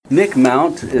Nick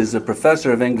Mount is a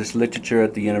professor of English literature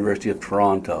at the University of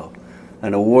Toronto,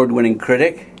 an award-winning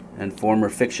critic and former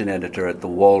fiction editor at The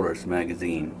Walrus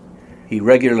magazine. He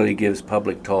regularly gives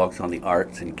public talks on the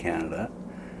arts in Canada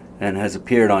and has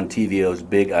appeared on TVO's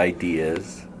Big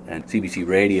Ideas and CBC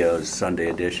Radio's Sunday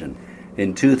Edition.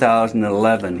 In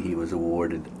 2011, he was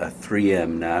awarded a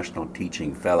 3M National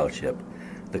Teaching Fellowship,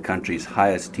 the country's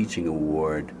highest teaching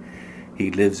award. He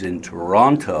lives in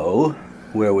Toronto,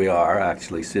 where we are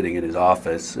actually sitting in his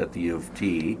office at the U of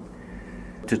T,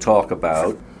 to talk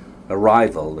about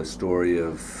Arrival, the story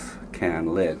of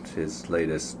CanLit, his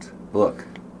latest book.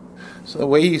 So the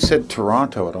way you said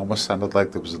Toronto, it almost sounded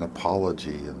like there was an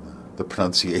apology in the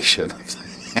pronunciation.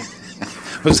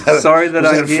 Was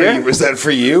that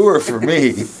for you or for me?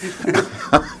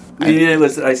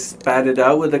 I spat it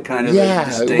out with a kind of a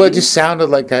distinct... well, it just sounded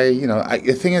like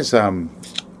the thing is,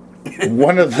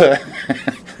 one of the...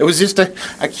 It was just a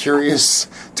curious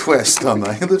twist on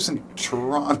he lives in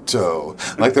Toronto.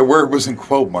 Like the word was in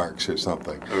quote marks or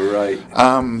something. Right.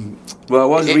 Well, I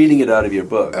was reading it out of your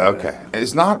book. Okay.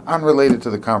 It's not unrelated to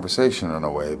the conversation in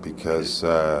a way, because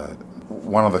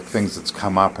one of the things that's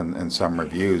come up in some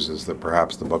reviews is that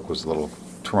perhaps the book was a little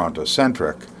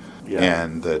Toronto-centric,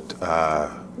 and that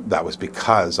that was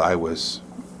because I was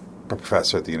a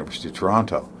professor at the University of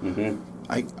Toronto. Mm-hmm.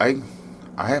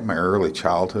 I had my early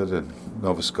childhood in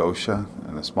Nova Scotia,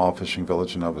 in a small fishing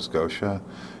village in Nova Scotia,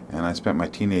 and I spent my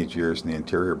teenage years in the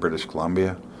interior of British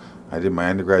Columbia. I did my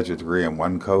undergraduate degree on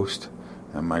one coast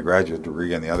and my graduate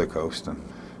degree on the other coast,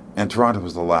 and Toronto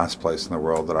was the last place in the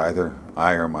world that either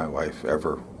I or my wife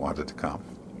ever wanted to come.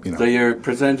 So you're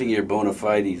presenting your bona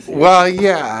fides here. Well,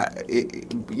 yeah,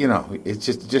 it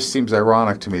just seems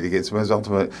ironic to me to get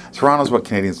Toronto's what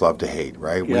Canadians love to hate,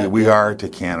 right? Yeah, we are to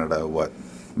Canada what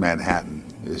Manhattan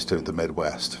is to the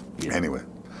Midwest. Yeah. Anyway,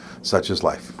 such is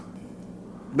life.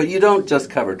 But you don't just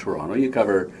cover Toronto. You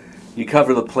cover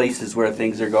the places where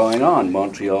things are going on,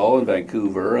 Montreal and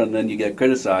Vancouver, and then you get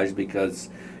criticized because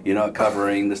you're not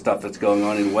covering the stuff that's going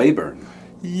on in Weyburn.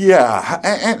 Yeah,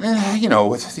 and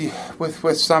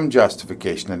with some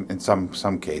justification in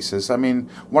some cases. I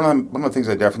mean, one of the things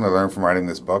I definitely learned from writing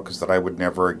this book is that I would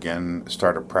never again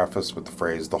start a preface with the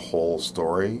phrase "the whole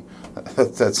story."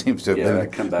 That seems to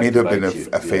have been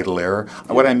a fatal error.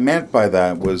 Yeah. What I meant by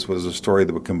that was a story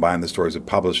that would combine the stories of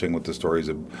publishing with the stories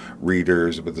of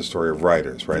readers, with the story of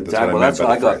writers. Right? Exactly.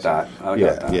 I got that.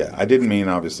 Yeah. I didn't mean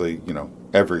obviously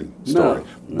every story.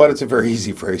 No. But it's a very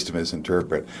easy phrase to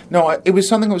misinterpret. No, it was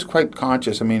something that was quite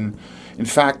conscious. I mean, in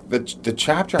fact, the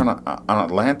chapter on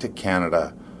Atlantic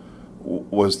Canada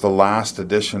was the last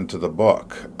addition to the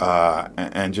book.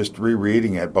 And just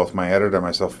rereading it, both my editor and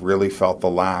myself really felt the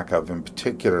lack of, in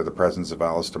particular, the presence of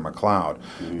Alistair MacLeod.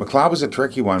 Mm-hmm. MacLeod was a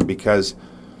tricky one because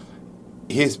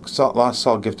his Lost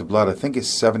Salt, Gift of Blood, I think,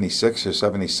 is 76 or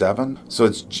 77. So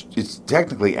it's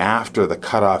technically after the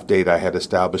cutoff date I had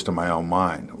established in my own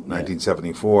mind,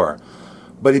 1974.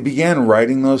 But he began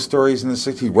writing those stories in the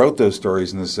 60s. He wrote those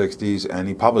stories in the 60s, and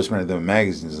he published many of them in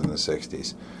magazines in the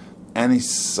 60s. And he's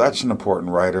such an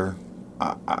important writer.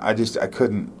 I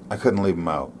couldn't leave him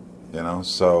out.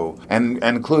 So and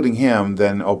including him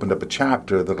then opened up a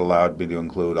chapter that allowed me to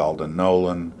include Alden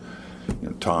Nolan,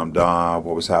 Tom Daw,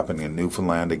 what was happening in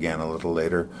Newfoundland again a little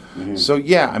later. Mm-hmm. So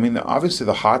I mean, obviously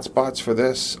the hot spots for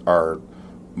this are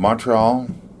Montreal,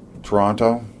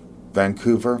 Toronto,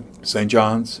 Vancouver, St.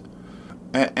 John's,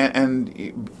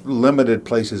 and limited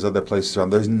places, other places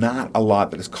around. There's not a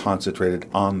lot that is concentrated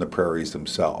on the prairies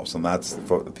themselves, and that's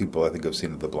for the people I think have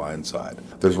seen at the blind side.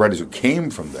 There's writers who came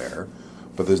from there,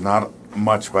 but there's not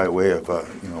much by way of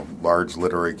large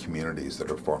literary communities that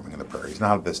are forming in the prairies.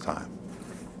 Not at this time.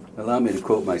 Allow me to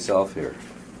quote myself here.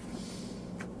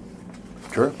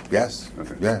 Sure. Yes.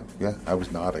 Okay. Yeah. I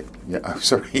was nodding. Yeah. I'm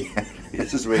sorry.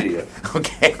 This is radio.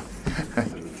 Okay.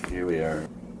 Here we are.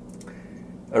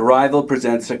 Arrival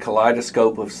presents a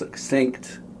kaleidoscope of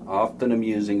succinct, often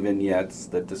amusing vignettes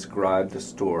that describe the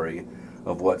story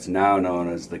of what's now known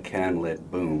as the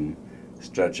CanLit boom,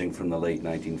 stretching from the late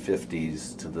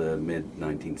 1950s to the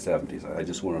mid-1970s. I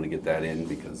just wanted to get that in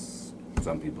because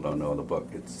some people don't know the book.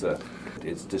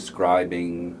 It's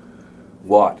describing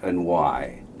what and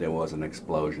why there was an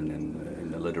explosion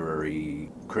in the literary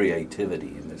creativity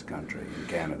in this country, in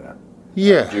Canada,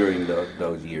 during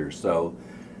those years. So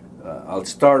I'll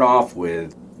start off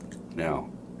with, now,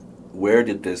 where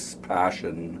did this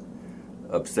passion,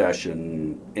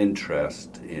 obsession,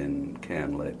 interest in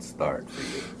CanLit start for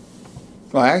you?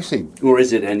 Well, actually... Or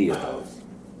is it any of those?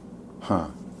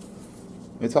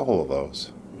 It's all of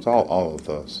those. It's all of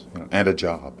those. And a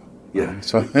job. Yeah.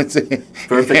 So it's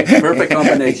perfect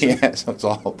combination. Yeah, so it's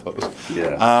all those.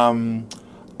 Yeah.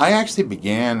 I actually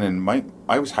began, and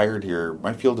I was hired here.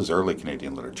 My field is early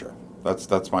Canadian literature.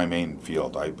 That's my main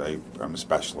field. I'm a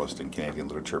specialist in Canadian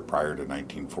literature prior to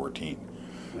 1914.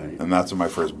 Right. And that's what my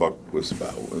first book was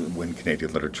about, when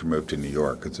Canadian literature moved to New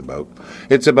York. It's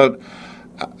about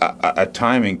a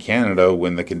time in Canada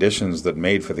when the conditions that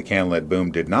made for the CanLit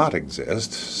boom did not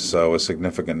exist. So a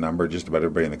significant number, just about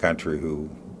everybody in the country who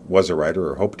was a writer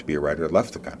or hoped to be a writer,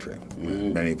 left the country,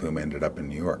 many of whom ended up in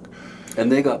New York. And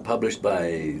they got published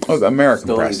by the American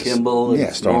Stone presses. And Kimball.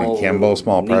 Yeah, Stone and Kimball,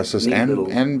 small presses, neat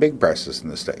and big presses in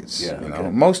the States. Yeah, okay.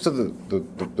 Most of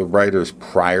the writers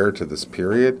prior to this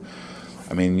period,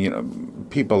 I mean,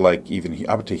 people like even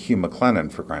up to Hugh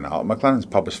McLennan, for crying out loud. McLennan's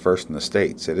published first in the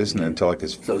States. It isn't until like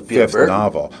his fifth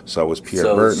novel. So was Pierre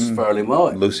Burton, Farley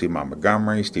Mowat, Lucy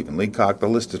Montgomery, Stephen Leacock. The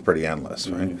list is pretty endless,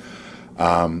 right?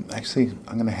 Actually,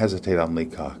 I'm going to hesitate on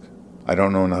Leacock. I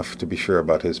don't know enough to be sure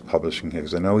about his publishing here,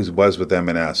 because I know he was with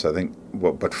M&S, I think,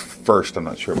 but first I'm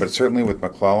not sure. But certainly with Hugh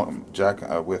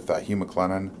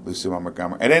McLennan, Lucy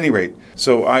Montgomery. At any rate,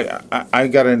 so I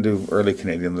got into early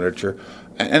Canadian literature,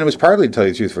 and it was partly, to tell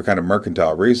you the truth, for kind of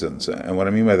mercantile reasons. And what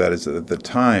I mean by that is that at the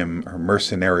time, or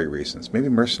mercenary reasons, maybe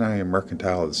mercenary and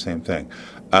mercantile are the same thing,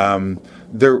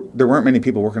 there weren't many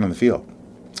people working on the field.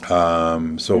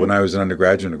 So when I was an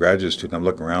undergraduate and a graduate student, I'm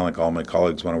looking around like all my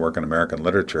colleagues want to work in American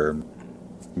literature.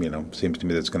 Seems to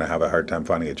me that's going to have a hard time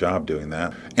finding a job doing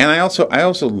that. And I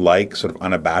also like, sort of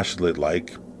unabashedly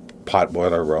like,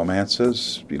 potboiler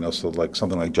romances. So like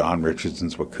something like John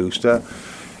Richardson's Wakusta,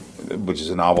 which is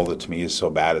a novel that to me is so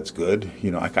bad it's good.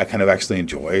 I kind of actually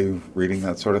enjoy reading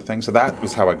that sort of thing. So that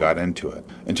was how I got into it.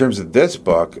 In terms of this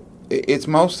book, it's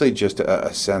mostly just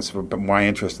a sense of my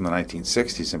interest in the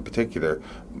 1960s in particular.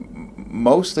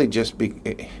 Mostly just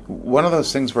one of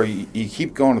those things where you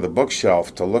keep going to the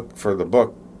bookshelf to look for the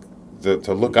book,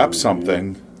 to look up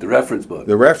something. The reference book.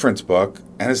 The reference book,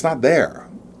 and it's not there.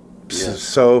 Yeah.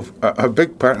 So a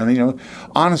big part,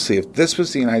 honestly, if this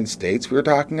was the United States we were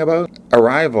talking about,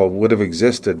 Arrival would have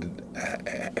existed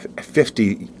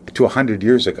 50 to 100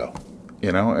 years ago.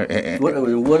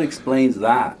 What explains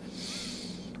that?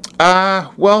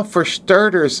 Well, for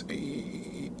starters,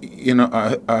 it's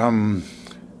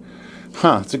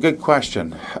a good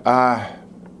question.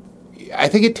 I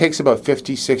think it takes about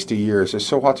 50, 60 years, or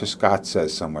so Walter Scott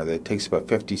says somewhere, that it takes about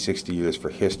 50, 60 years for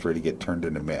history to get turned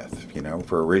into myth,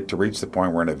 to reach the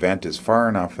point where an event is far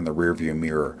enough in the rearview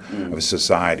mirror of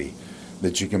society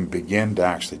that you can begin to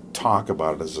actually talk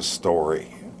about it as a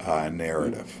story,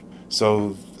 narrative.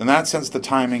 So in that sense, the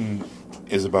timing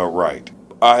is about right.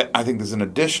 I think there's an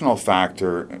additional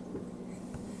factor,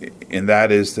 and that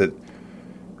is that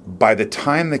by the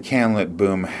time the CanLit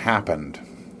boom happened,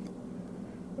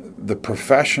 the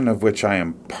profession of which I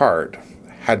am part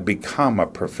had become a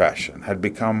profession, had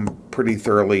become pretty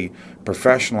thoroughly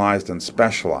professionalized and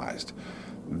specialized.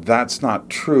 That's not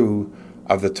true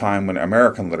of the time when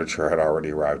American literature had already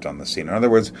arrived on the scene. In other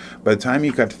words, by the time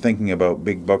you got to thinking about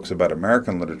big books about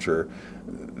American literature,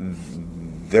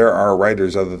 there are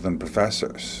writers other than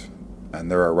professors,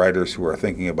 and there are writers who are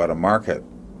thinking about a market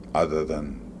other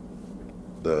than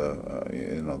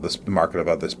this market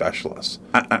about the specialists.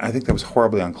 I think that was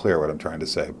horribly unclear what I'm trying to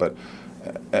say, but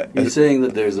you're saying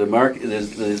that there's a market.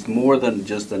 There's more than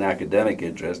just an academic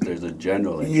interest. There's a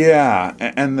general interest. Yeah,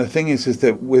 and the thing is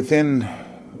that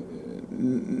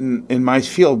in my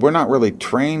field, we're not really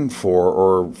trained for,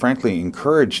 or frankly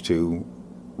encouraged to,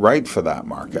 write for that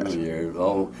market.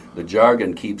 The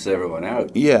jargon keeps everyone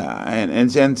out. Yeah, and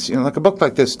like a book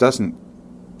like this doesn't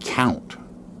count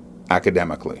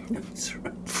academically. That's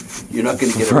right. You're not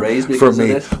going to get a raise because of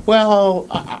this? Well,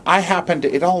 I happen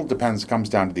to, it all comes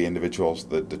down to the individuals,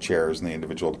 the chairs in the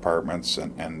individual departments,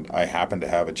 and I happen to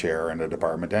have a chair in a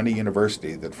department and a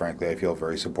university that frankly I feel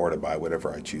very supported by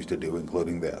whatever I choose to do,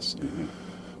 including this. Mm-hmm.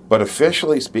 But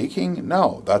officially speaking,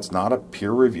 no, that's not a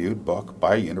peer-reviewed book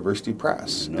by a university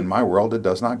press. Mm-hmm. In my world, it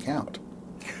does not count.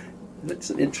 It's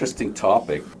an interesting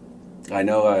topic. I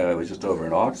know I was just over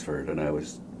in Oxford, and I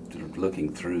was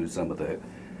looking through some of the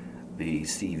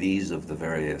CVs of the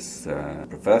various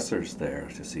professors there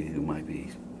to see who might be,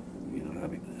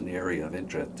 having an area of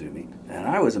interest to me. And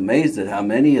I was amazed at how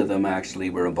many of them actually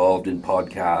were involved in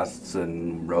podcasts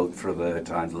and wrote for the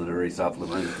Times Literary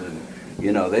Supplement, and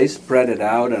they spread it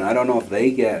out. And I don't know if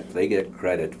they get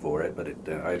credit for it, but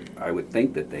I would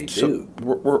think that they do.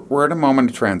 We're at a moment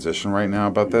of transition right now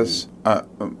about this.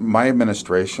 My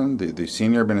administration, the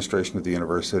senior administration of the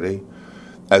university,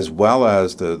 as well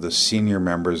as the senior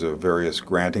members of various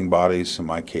granting bodies, in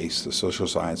my case, the Social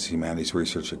Science Humanities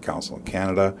Research Council of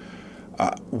Canada,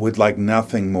 would like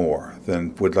nothing more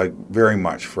than would like very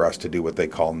much for us to do what they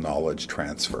call knowledge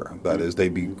transfer. That is,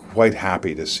 they'd be quite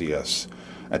happy to see us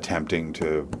attempting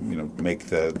to, make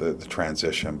the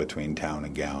transition between town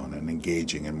and gown and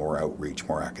engaging in more outreach,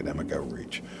 more academic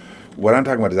outreach. What I'm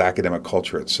talking about is academic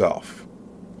culture itself,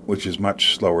 which is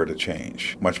much slower to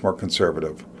change, much more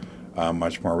conservative,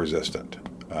 much more resistant.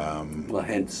 Well,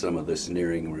 hence some of the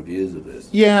sneering reviews of this.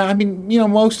 Yeah, I mean,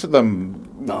 most of them.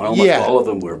 Not almost all of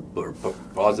them were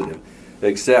positive,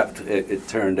 except it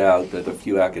turned out that a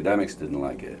few academics didn't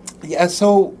like it. Yeah,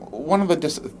 so one of the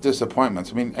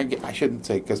disappointments, I mean, I shouldn't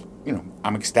say, because,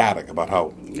 I'm ecstatic about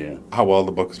how well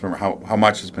the book has been, how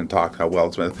much has been talked, how well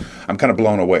it's been. I'm kind of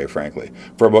blown away, frankly,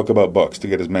 for a book about books to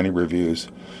get as many reviews.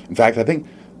 In fact, I think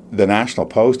the National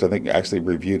Post, actually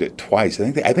reviewed it twice. I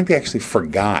think they actually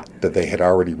forgot that they had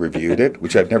already reviewed it,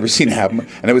 which I've never seen happen.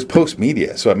 And it was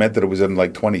post-media, so it meant that it was in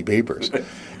like 20 papers. And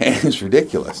it's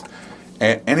ridiculous.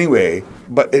 Anyway,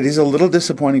 but it is a little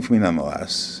disappointing for me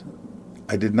nonetheless.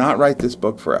 I did not write this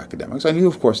book for academics. I knew,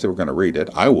 of course, they were going to read it.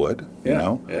 I would,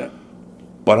 Yeah.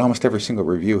 But almost every single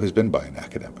review has been by an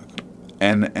academic.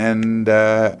 And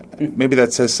maybe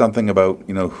that says something about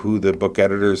who the book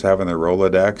editors have in their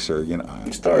Rolodex, or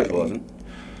Stars wasn't.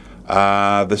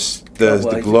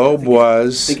 The Globe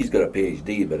was. I think he's got a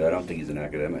PhD, but I don't think he's an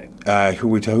academic.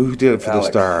 Who did it for Alex,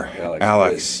 the Star?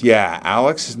 Alex. Yeah,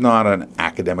 Alex is not an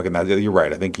academic, and you're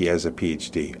right. I think he has a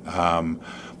PhD.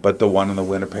 But the one in the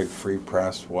Winnipeg Free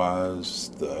Press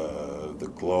was,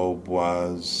 the Globe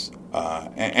was.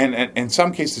 And in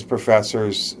some cases,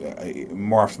 professors,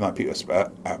 more often than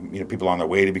not, people on their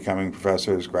way to becoming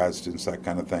professors, grad students, that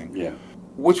kind of thing. Yeah,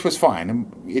 which was fine.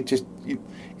 And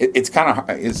it's kind of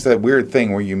it's that weird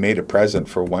thing where you made a present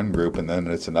for one group and then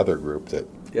it's another group that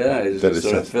it's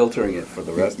sort of filtering it for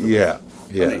the rest of them.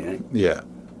 Funny, Yeah.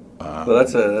 Well,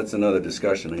 that's another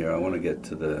discussion here. I want to get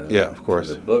to of course,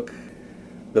 the book.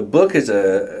 The book is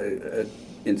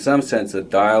in some sense a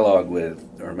dialogue with,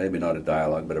 or maybe not a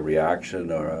dialogue, but a reaction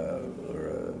or a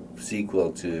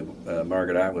sequel to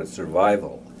Margaret Atwood's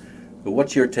Survival. But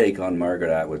what's your take on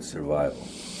Margaret Atwood's Survival?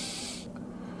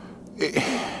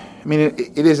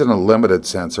 It is in a limited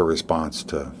sense a response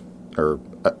to, or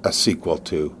a sequel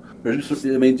to.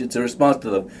 It's a response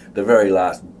to the very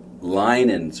last line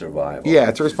in Survival. Yeah,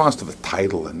 it's a response to the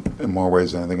title in more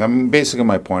ways than anything. Basically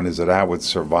my point is that Atwood's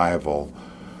Survival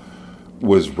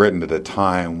was written at a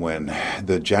time when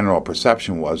the general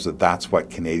perception was that that's what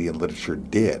Canadian literature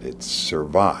did. It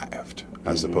survived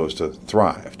as opposed to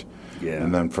thrived. Yeah.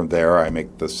 And then from there I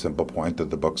make the simple point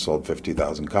that the book sold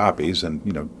 50,000 copies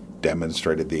and,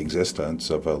 demonstrated the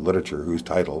existence of a literature whose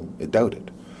title it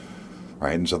doubted.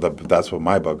 Right? And so that's what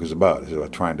my book is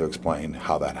about trying to explain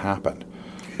how that happened.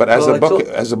 But as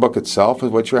a book itself is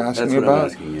what you're asking me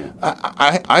about. That's what I'm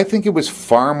asking, yeah. I think it was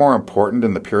far more important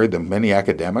in the period than many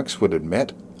academics would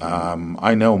admit.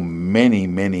 I know many,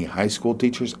 many high school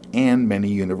teachers and many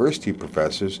university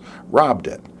professors robbed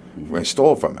it,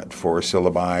 stole from it for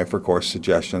syllabi, for course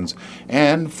suggestions,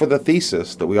 and for the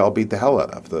thesis that we all beat the hell out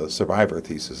of, the survivor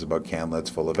thesis about CanLit's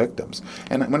full of victims.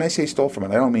 And when I say stole from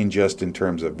it, I don't mean just in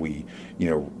terms of we,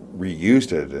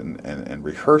 reused it and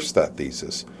rehearsed that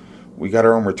thesis. We got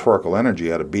our own rhetorical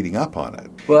energy out of beating up on it.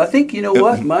 Well, I think,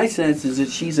 what? My sense is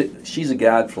that she's a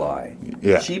gadfly.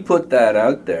 Yeah. She put that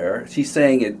out there. She's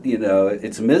saying it,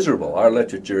 it's miserable. Our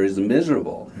literature is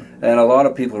miserable. And a lot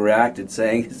of people reacted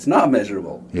saying it's not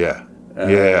miserable. Yeah.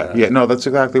 No, that's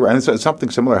exactly right. And something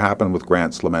similar happened with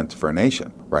Grant's Lament for a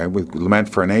Nation, right? With Lament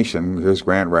for a Nation, here's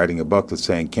Grant writing a book that's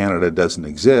saying Canada doesn't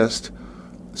exist.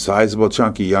 Sizable,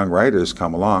 chunky young writers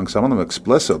come along, some of them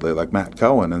explicitly, like Matt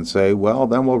Cohen, and say, well,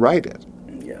 then we'll write it.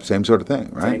 Yeah. Same sort of thing,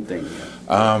 right? Same thing,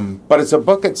 yeah. But it's a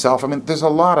book itself. There's a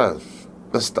lot of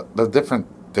the different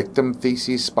victim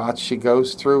theses spots she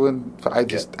goes through, and I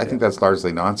think that's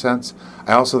largely nonsense.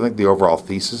 I also think the overall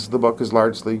thesis of the book is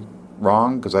largely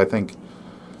wrong, because I think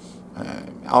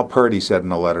Al Purdy said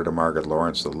in a letter to Margaret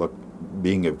Lawrence that, look,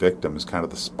 being a victim is kind of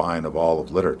the spine of all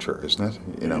of literature, isn't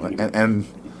it? And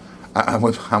I'm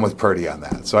with Purdy on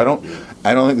that. So I don't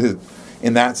think that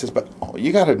in that sense, but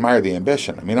you got to admire the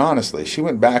ambition. Honestly, she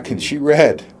went back and she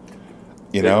read.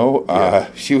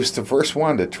 She was the first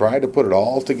one to try to put it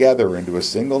all together into a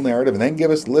single narrative, and then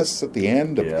give us lists at the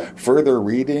end of further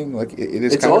reading. Like it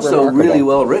is. It's kind also of remarkable. really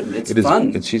well written. It's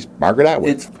fun. And she's Margaret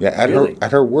Atwood.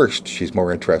 At her worst, she's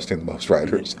more interesting than most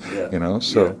writers.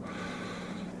 Yeah.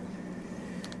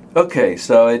 Okay,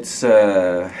 so it's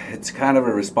kind of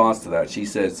a response to that. She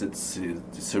says it's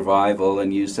survival,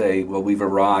 and you say, well, we've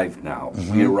arrived now.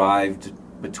 We arrived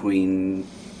between.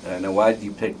 Now, why did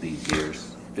you pick these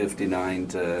years? 59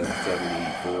 to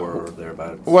 74 or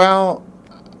thereabouts? Well,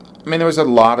 I mean, there was a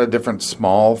lot of different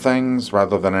small things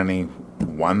rather than any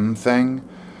one thing.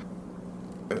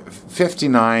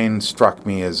 59 struck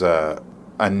me as a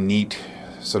neat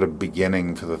sort of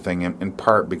beginning for the thing, in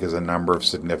part because a number of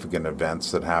significant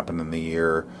events that happened in the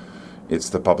year. It's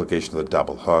the publication of The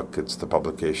Double Hook. It's the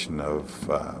publication of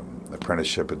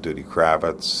Apprenticeship of Duty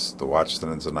Kravitz, The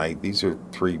Watchstones of Night. These are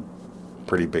three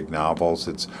pretty big novels.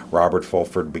 It's Robert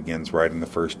Fulford begins writing the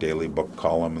first daily book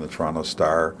column in the Toronto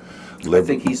Star. I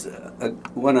think he's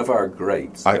one of our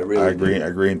greats. I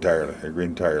agree entirely.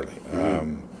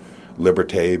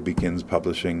 Liberté begins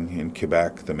publishing in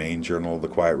Quebec, the main journal of the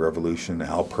Quiet Revolution.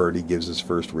 Al Purdy gives his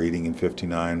first reading in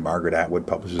 59. Margaret Atwood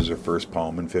publishes her first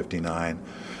poem in 59.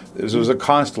 There was a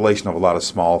constellation of a lot of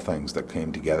small things that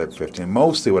came together at 15.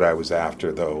 Mostly what I was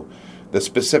after, though, the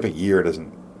specific year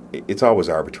doesn't, it's always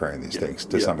arbitrary in these things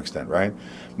to some extent, right?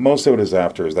 Mostly what I was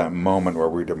after is that moment where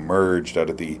we'd emerged out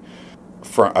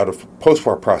of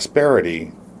post-war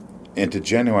prosperity into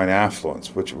genuine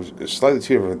affluence, which was slightly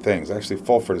two different things. Actually,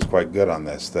 Fulford is quite good on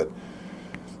this, that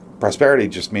prosperity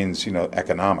just means,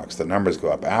 economics. The numbers go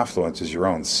up. Affluence is your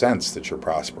own sense that you're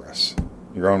prosperous,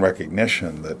 your own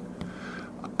recognition that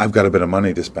I've got a bit of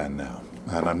money to spend now.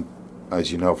 And I'm,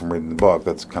 as you know from reading the book,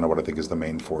 that's kind of what I think is the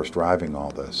main force driving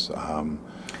all this.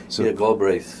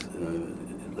 Galbraith.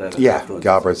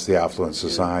 Galbraith's The Affluent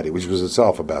Society, which was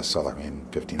itself a bestseller in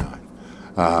 59.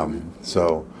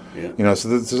 So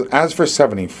as for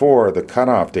 74, the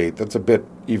cutoff date, that's a bit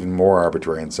even more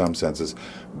arbitrary in some senses.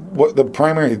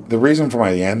 The reason for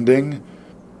my ending,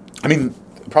 I mean,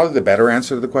 probably the better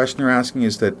answer to the question you're asking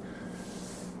is that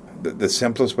the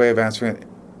simplest way of answering it,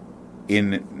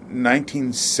 in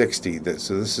 1960,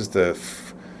 so this is the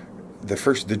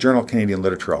Journal of Canadian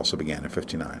Literature also began in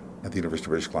 59 at the University of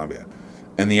British Columbia.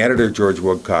 And the editor, George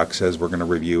Woodcock, says we're going to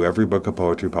review every book of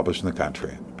poetry published in the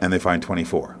country. And they find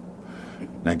 24.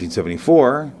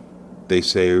 1974, they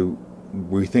say,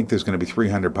 we think there's going to be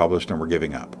 300 published and we're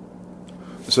giving up.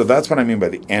 So that's what I mean by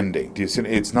the ending. Do you see?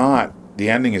 The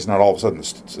ending is not all of a sudden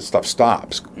stuff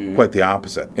stops. Mm-hmm. Quite the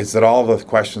opposite. It's that all the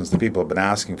questions that people have been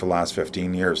asking for the last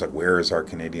 15 years, like where is our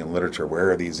Canadian literature? Where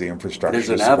are these infrastructures? There's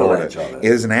an avalanche of it. It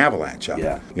is an avalanche of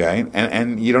it. Yeah.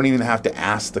 And you don't even have to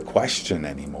ask the question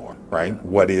anymore, right?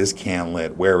 What is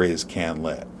CanLit? Where is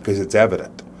CanLit? Because it's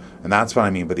evident. And that's what I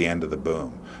mean by the end of the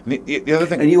boom. And the other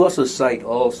thing... And you also cite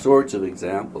all sorts of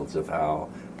examples of how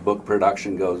book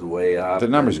production goes way up. The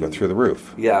numbers go through the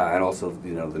roof. Yeah, and also,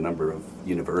 the number of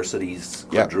universities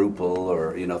quadruple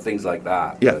or, things like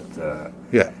that. Yeah.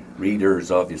 But, readers,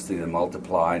 obviously, they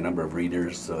multiply, number of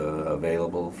readers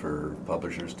available for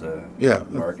publishers to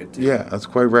market to. Yeah, that's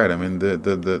quite right. I mean,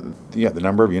 the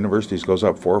number of universities goes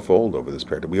up fourfold over this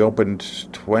period. We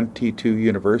opened 22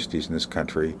 universities in this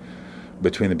country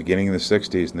between the beginning of the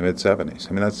 60s and the mid-70s.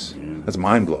 I mean, that's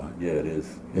mind-blowing. Yeah, it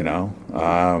is.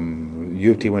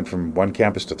 U of T went from one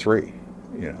campus to three,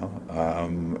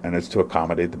 and it's to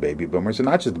accommodate the baby boomers. And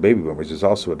not just the baby boomers, it's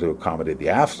also to accommodate the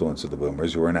affluence of the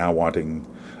boomers who are now wanting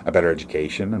a better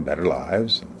education and better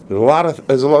lives.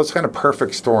 There's a kind of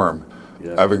perfect storm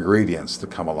of ingredients to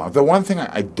come along. The one thing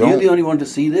I don't... You're the only one to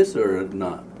see this or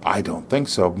not? I don't think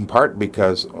so. In part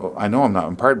because, I know I'm not,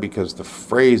 in part because the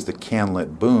phrase the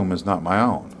CanLit boom is not my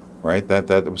own, right?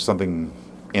 That was something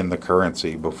in the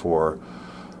currency before.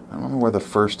 I don't remember where the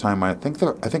first time I think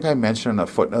I mentioned in a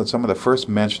footnote, some of the first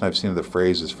mention I've seen of the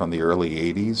phrase is from the early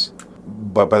 80s.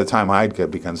 But by the time I'd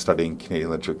begun studying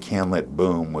Canadian literature, CanLit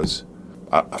boom was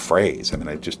a phrase. I mean,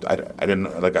 I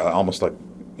didn't, almost like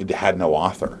it had no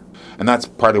author. And that's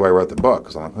partly why I wrote the book,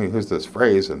 because I'm like, who's this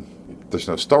phrase? And there's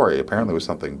no story. Apparently it was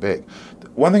something big.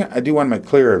 One thing I do want to make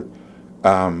clear,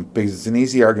 because it's an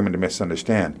easy argument to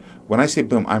misunderstand. When I say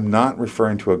boom, I'm not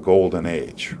referring to a golden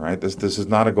age, right? This is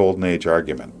not a golden age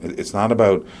argument. It's not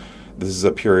about this is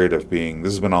a period of being,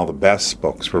 this is when all the best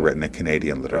books were written in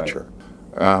Canadian literature.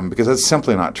 Right. Because that's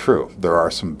simply not true. There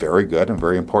are some very good and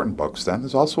very important books then.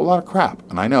 There's also a lot of crap,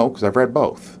 and I know because I've read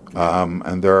both.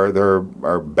 And there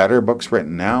are better books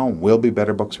written now, will be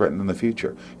better books written in the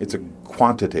future. It's a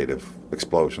quantitative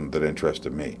explosion that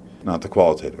interested me, not the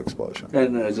qualitative explosion.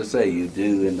 And as I say, you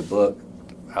do in the book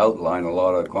outline a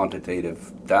lot of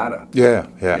quantitative data. Yeah.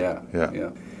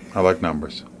 I like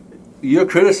numbers. You're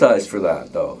criticized for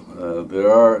that, though.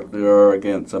 There are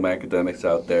again some academics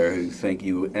out there who think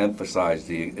you emphasize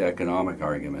the economic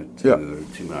argument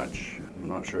too much. I'm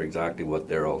not sure exactly what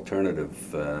their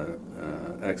alternative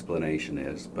explanation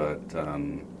is, but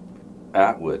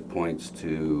Atwood points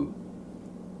to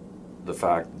the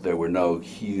fact that there were no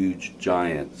huge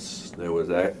giants. There was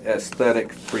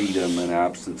aesthetic freedom and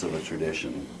absence of a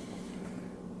tradition.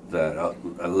 that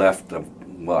left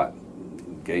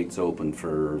gates open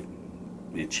for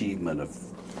the achievement of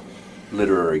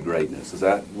literary greatness. Is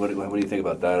that what do you think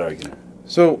about that argument?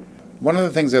 So, one of the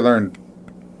things I learned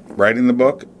writing the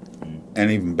book,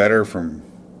 and even better from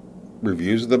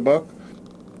reviews of the book,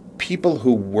 people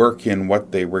who work in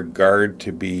what they regard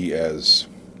to be as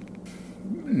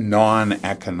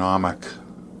non-economic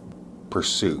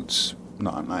pursuits,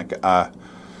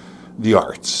 the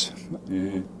arts,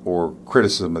 or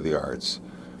criticism of the arts,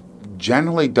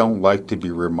 generally don't like to be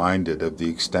reminded of the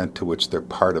extent to which they're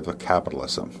part of a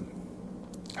capitalism,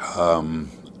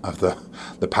 of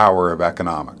the power of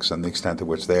economics, and the extent to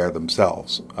which they are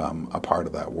themselves a part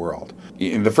of that world.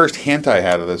 And the first hint I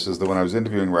had of this is that when I was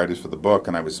interviewing writers for the book,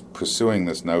 and I was pursuing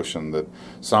this notion that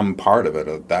some part of it,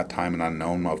 at that time an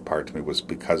unknown part to me, was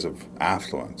because of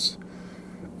affluence.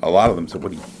 A lot of them said,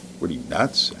 "What are you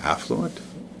nuts? Affluent?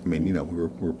 I mean,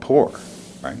 we're poor,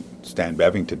 right?" Stan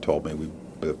Bevington told me,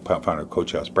 the founder of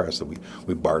Coach House Press, that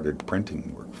we bartered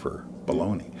printing work for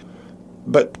baloney.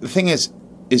 But the thing is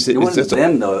it wasn't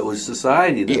them, though. It was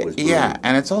society that was. Yeah,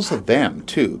 and it's also them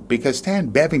too, because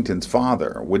Stan Bevington's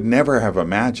father would never have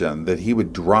imagined that he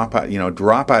would drop out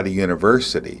of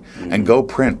university and go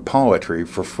print poetry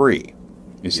for free.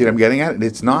 You see what I'm getting at?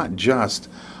 It's not just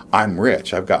I'm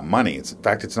rich, I've got money. In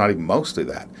fact, it's not even mostly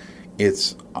that.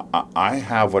 It's I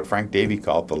have what Frank Davey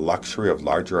called the luxury of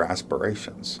larger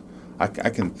aspirations. I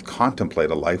can contemplate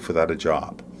a life without a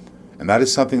job, and that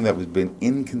is something that has been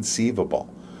inconceivable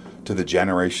to the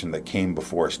generation that came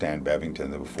before Stan Bevington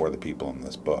and before the people in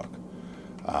this book.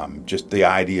 Just the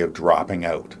idea of dropping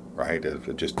out, right?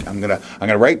 Of just I'm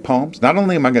gonna write poems. Not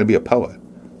only am I going to be a poet,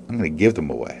 I'm going to give them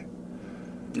away.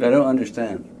 I don't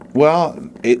understand. Well,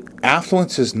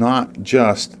 affluence is not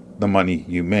just the money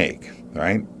you make,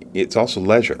 right? It's also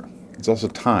leisure. It's also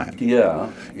time. Yeah.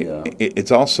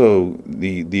 It's also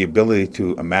the ability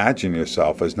to imagine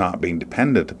yourself as not being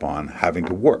dependent upon having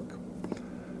to work.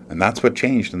 And that's what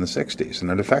changed in the 60s,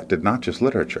 and it affected not just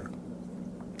literature.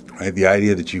 Right? The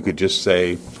idea that you could just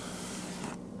say,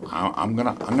 I'm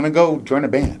gonna go join a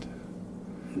band.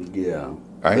 Yeah.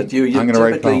 Right? But you I'm gonna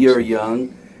write poems. You're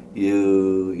young.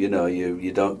 You're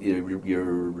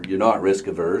not risk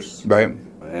averse. Right.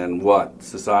 And what?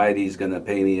 Society's going to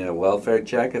pay me a welfare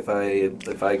check if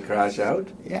I crash out?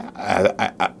 Yeah.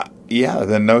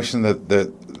 The notion that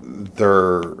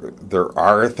there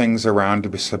are things around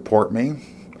to support me.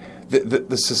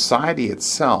 The society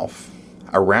itself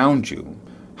around you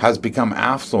has become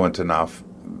affluent enough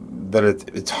that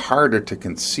it's harder to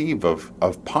conceive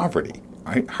of poverty,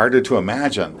 right? Harder to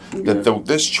imagine that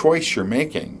this choice you're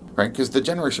making, right? Because the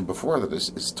generation before that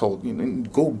is told,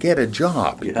 go get a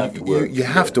job. You have to work. You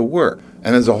have to work.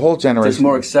 And there's a whole generation. It's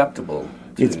more acceptable.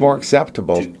 It's more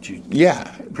acceptable. To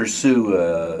pursue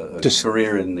a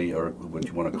career in or what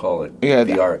you want to call it,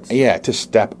 the arts. Yeah, to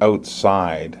step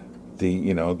outside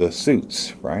the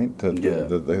suits, right?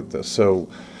 So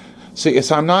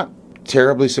I'm not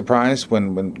terribly surprised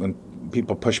when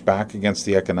people push back against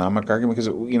the economic argument, because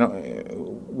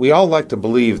we all like to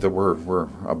believe that we're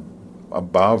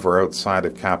above or outside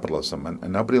of capitalism,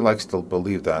 and nobody likes to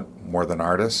believe that more than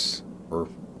artists.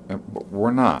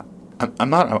 We're not.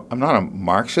 I'm not a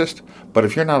Marxist, but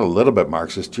if you're not a little bit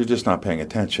Marxist, you're just not paying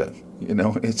attention.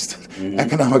 It's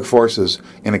economic forces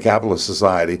in a capitalist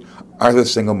society are the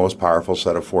single most powerful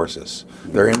set of forces.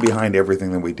 They're in behind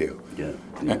everything that we do. Yeah.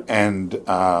 And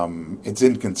it's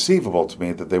inconceivable to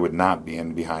me that they would not be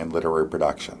in behind literary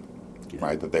production,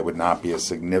 right? That they would not be a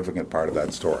significant part of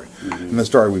that story. And the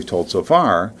story we've told so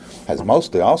far has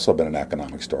mostly also been an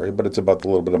economic story, but it's about the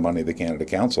little bit of money the Canada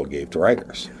Council gave to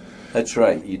writers. That's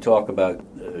right. You talk about,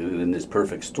 in this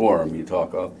perfect storm, you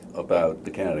talk about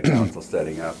the Canada Council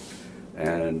setting up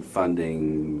and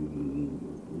funding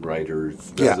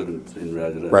writers, residents in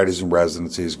residence. Writers in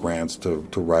residencies, grants to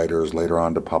writers, later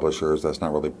on to publishers. That's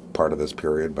not really part of this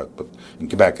period, but in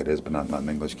Quebec it is, but not in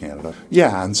English Canada.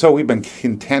 Yeah, and so we've been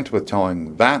content with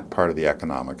telling that part of the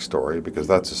economic story, because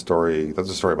that's a story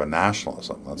about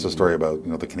nationalism. That's a story about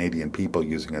the Canadian people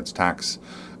using its tax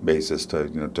basis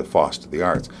to foster the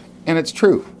arts. And it's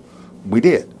true. We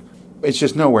did. It's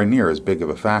just nowhere near as big of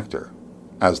a factor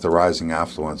as the rising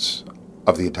affluence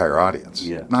of the entire audience.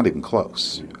 Yeah. Not even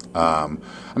close.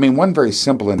 One very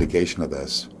simple indication of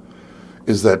this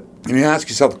is that you ask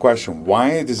yourself the question,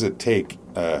 why does it take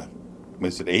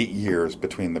 8 years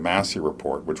between the Massey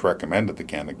report, which recommended the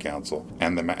Canada Council,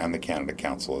 and the Canada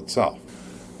Council itself?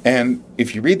 And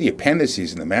if you read the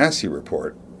appendices in the Massey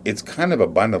report, it's kind of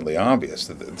abundantly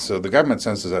obvious. So the government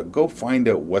says, go find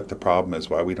out what the problem is,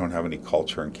 why we don't have any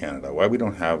culture in Canada, why we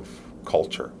don't have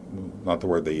culture. Not the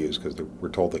word they use because we're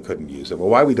told they couldn't use it. But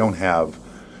why we don't have,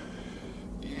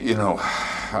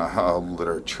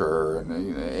 literature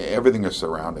and everything is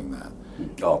surrounding that.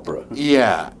 Opera.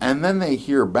 Yeah, and then they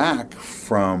hear back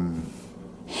from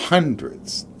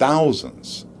hundreds,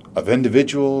 thousands of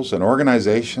individuals and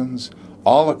organizations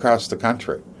all across the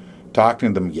country,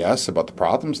 talking to them, yes, about the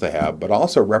problems they have, but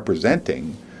also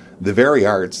representing the very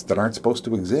arts that aren't supposed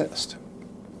to exist.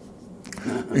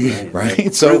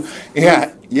 Right? So,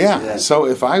 yeah. So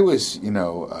if I was,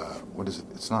 what is it?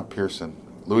 It's not Pearson,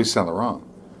 Louis Saint Laurent.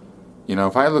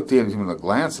 If I looked at even a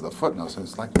glance at the footnotes,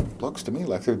 it's like, it looks to me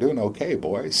like they're doing okay,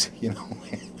 boys. We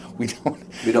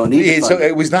don't need it. So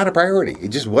it was not a priority. It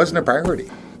just wasn't a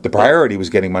priority. The priority was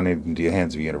getting money into the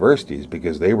hands of universities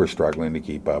because they were struggling to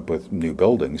keep up with new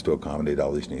buildings to accommodate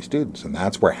all these new students. And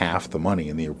that's where half the money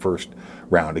in the first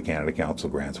round of Canada Council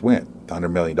grants went, $100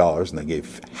 million, and they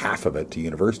gave half of it to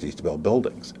universities to build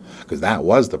buildings because that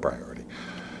was the priority.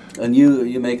 And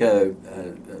you make a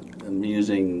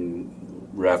amusing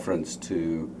reference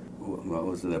to, what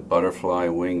was it, a butterfly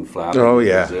wing flapping in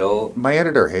Brazil? My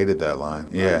editor hated that line.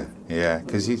 Yeah,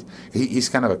 because he's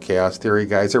kind of a chaos theory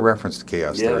guy. It's a reference to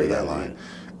chaos theory, that line.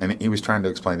 And he was trying to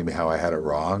explain to me how I had it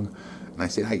wrong. And I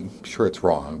said, I'm sure it's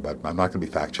wrong, but I'm not going to be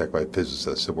fact-checked by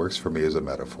physicists. It works for me as a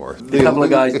metaphor. A couple of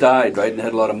guys died, right, and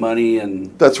had a lot of money.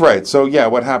 And that's right. So,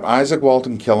 what happened? Isaac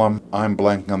Walton Killam, I'm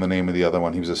blanking on the name of the other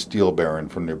one. He was a steel baron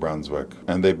from New Brunswick.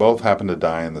 And they both happened to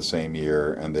die in the same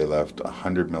year, and they left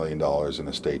 $100 million in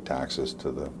estate taxes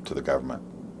to the government.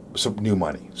 So, new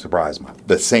money, surprise money.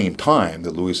 The same time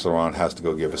that Louis Laurent has to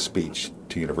go give a speech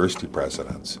to university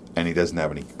presidents, and he doesn't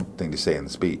have anything to say in the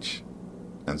speech.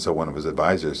 And so one of his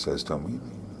advisors says to him,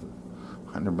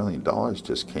 $100 million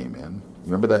just came in.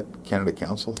 Remember that Canada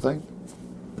Council thing?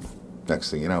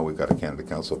 Next thing you know, we've got a Canada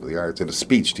Council for the Arts and a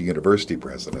speech to university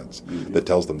presidents that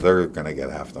tells them they're going to get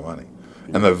half the money.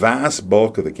 And the vast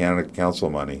bulk of the Canada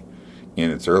Council money in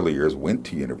its early years went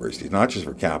to universities, not just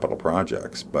for capital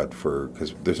projects, but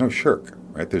because there's no shirk,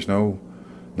 right? There's no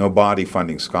body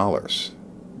funding scholars.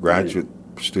 Graduate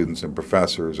students and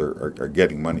professors are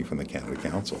getting money from the Canada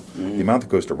Council. The amount that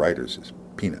goes to writers is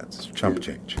peanuts, chump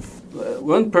change.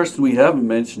 One person we haven't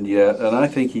mentioned yet, and I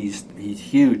think he's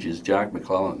huge, is Jack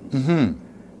McClellan.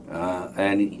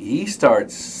 And he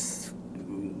starts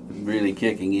really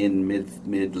kicking in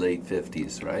late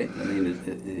 50s, right? I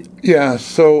mean,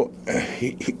 so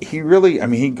he really,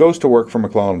 he goes to work for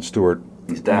McClellan Stewart.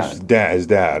 His dad.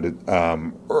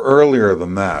 Earlier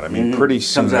than that. Pretty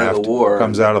soon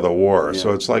comes out of the war.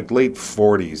 So it's like late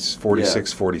 40s,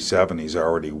 46, 47, he's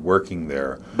already working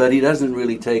there. But he doesn't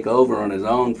really take over on his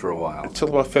own for a while. Until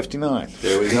about 59.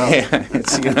 There we go.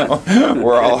 It's,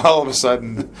 we're all of a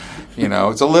sudden,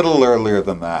 it's a little earlier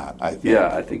than that, I think.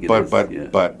 Yeah, I think it is.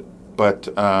 But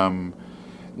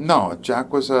no,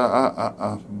 Jack was,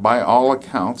 by all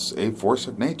accounts, a force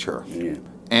of nature. Yeah.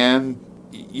 And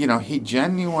he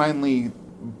genuinely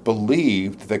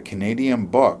believed that Canadian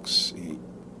books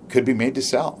could be made to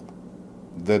sell,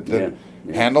 that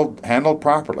handled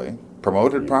properly,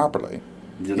 promoted properly.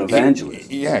 He's an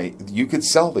evangelist. You could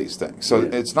sell these things. So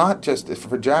it's not just,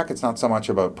 for Jack, it's not so much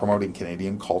about promoting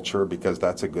Canadian culture, because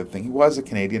that's a good thing. He was a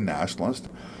Canadian nationalist.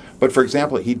 But, for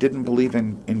example, he didn't believe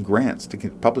in grants to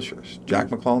publishers.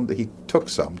 Jack McClellan, he took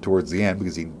some towards the end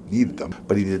because he needed them,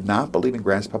 but he did not believe in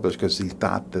grants to publishers because he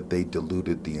thought that they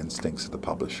diluted the instincts of the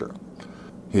publisher.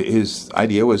 His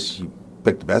idea was you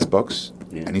pick the best books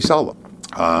and you sell them.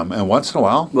 And once in a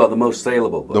while... Well, the most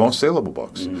saleable books. The most saleable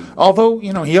books. Although,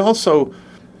 he also...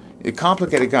 A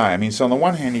complicated guy. So on the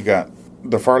one hand, you got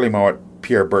the Farley Mowat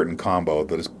Pierre Burton combo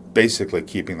that is basically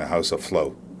keeping the house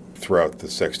afloat throughout the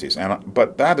 60s.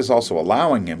 But that is also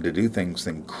allowing him to do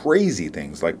crazy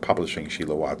things like publishing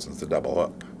Sheila Watson's The Double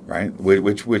Hook, right?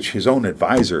 Which his own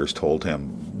advisors told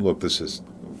him, look, this is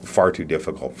far too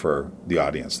difficult for the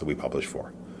audience that we publish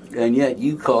for. And yet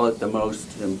you call it the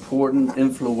most influential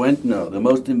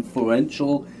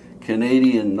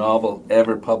Canadian novel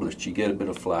ever published. You get a bit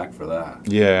of flack for that.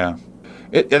 Yeah.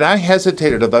 And I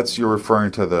hesitated. That's you're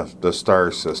referring to the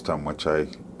star system, which I...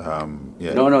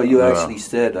 No, you actually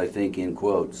said, I think, in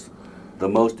quotes, the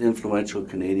most influential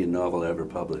Canadian novel ever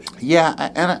published. Yeah,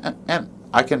 and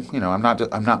I can, I'm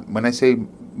not. When I say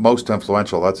most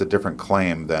influential, that's a different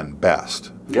claim than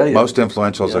best. Yeah. Most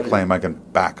influential is a claim I can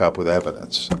back up with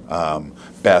evidence.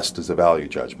 Best is a value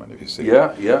judgment, if you see.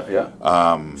 Yeah.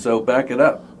 So back it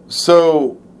up.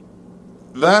 So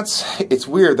it's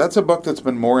weird. That's a book that's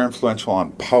been more influential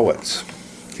on poets,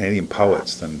 Canadian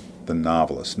poets, than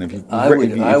novelists. And if you've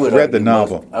read the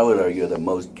novel... I would argue that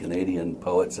most Canadian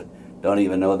poets don't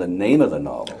even know the name of the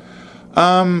novel.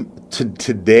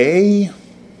 Today,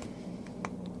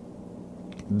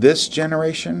 this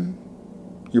generation,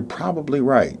 you're probably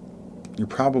right. You're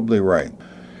probably right.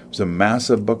 It was a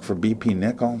massive book for B.P.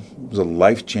 Nichol. It was a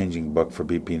life-changing book for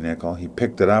B.P. Nichol. He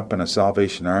picked it up in a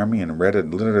Salvation Army and read it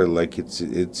literally like it's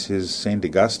his St.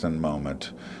 Augustine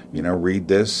moment. Read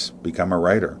this, become a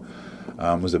writer.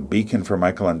 It was a beacon for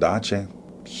Michael Ondaatje.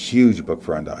 Huge book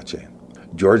for Ondaatje.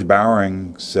 George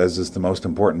Bowering says it's the most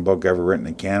important book ever written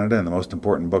in Canada, and the most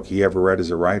important book he ever read as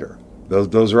a writer.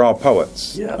 Those are all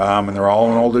poets, and they're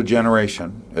all an older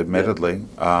generation, admittedly.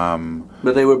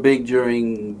 But they were big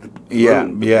during the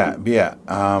boom. Yeah.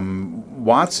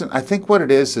 Watson, I think what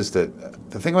it is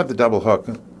that the thing about the double hook,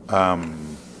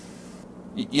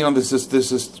 there's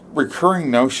this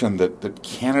recurring notion that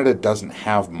Canada doesn't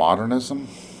have modernism.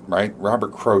 Right?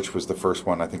 Robert Crouch was the first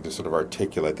one, I think, to sort of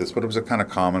articulate this, but it was a kind of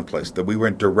commonplace, that we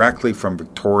went directly from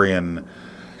Victorian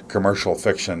commercial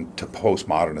fiction to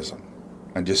postmodernism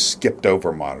and just skipped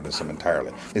over modernism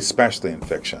entirely, especially in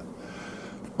fiction.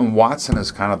 And Watson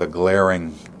is kind of the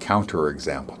glaring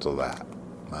counterexample to that.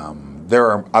 There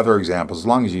are other examples. As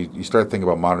long as you start thinking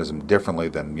about modernism differently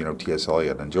than T.S.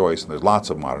 Eliot and Joyce, and there's lots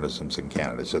of modernisms in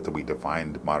Canada. It's just that we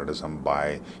defined modernism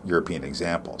by European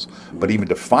examples. But even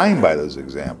defined by those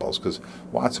examples, because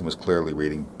Watson was clearly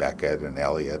reading Beckett and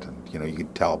Eliot, and you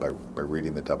could tell by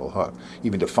reading The Double Hook.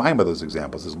 Even defined by those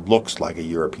examples, this looks like a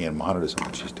European modernism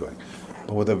that she's doing,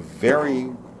 but with a very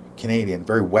Canadian,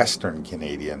 very Western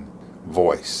Canadian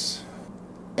voice.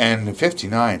 And in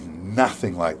 '59,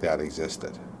 nothing like that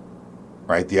existed.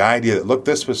 Right? The idea that, look,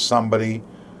 this was somebody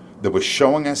that was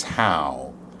showing us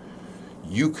how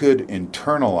you could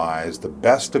internalize the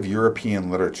best of European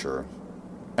literature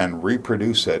and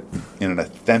reproduce it in an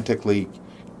authentically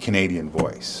Canadian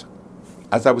voice.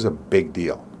 I thought it was a big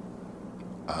deal.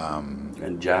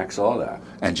 And Jack saw that.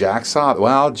 And Jack saw it.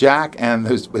 Well, Jack, and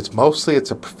it's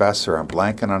a professor. I'm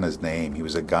blanking on his name. He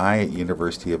was a guy at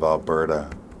University of Alberta.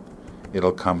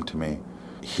 It'll come to me.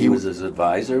 He was his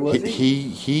advisor, was he?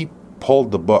 He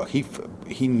pulled the book.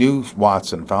 He knew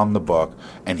Watson, found the book,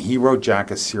 and he wrote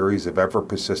Jack a series of ever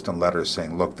persistent letters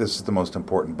saying, look, this is the most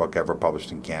important book ever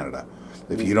published in Canada.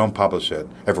 If you don't publish it,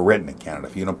 ever written in Canada,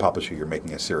 if you don't publish it, you're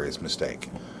making a serious mistake.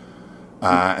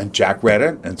 And Jack read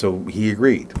it, and so he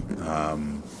agreed.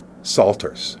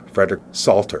 Frederick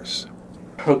Salters.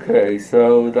 Okay,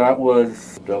 so that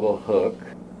was Double Hook.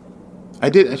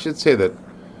 I should say that,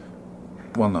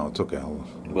 well, no, it's okay.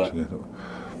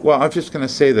 Well, I was just going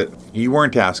to say that you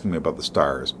weren't asking me about the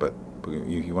stars, but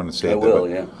you want to say I that. will,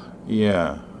 yeah.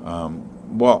 Yeah.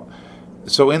 Well,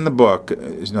 so in the book,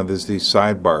 there's these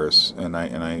sidebars, and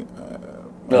I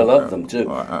love them too.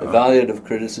 Evaluative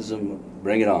criticism,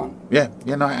 bring it on. Yeah.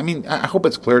 I hope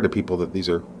it's clear to people that these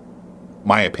are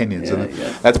my opinions, and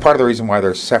that's part of the reason why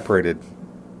they're separated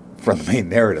from the main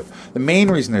narrative. The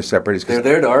main reason they're separated is because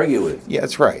they're there to argue with. Yeah,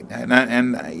 that's right. And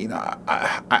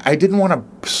I didn't want to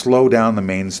slow down the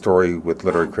main story with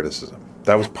literary criticism.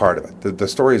 That was part of it. The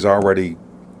story is already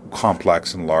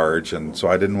complex and large, and so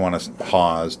I didn't want to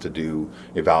pause to do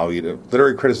evaluative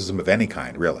literary criticism of any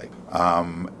kind, really.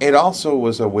 It also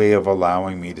was a way of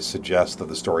allowing me to suggest that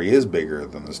the story is bigger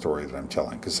than the story that I'm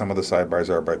telling, because some of the sidebars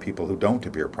are by people who don't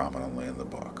appear prominently in the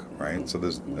book, right? So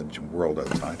there's a world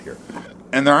outside here.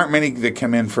 And there aren't many that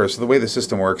come in first. So the way the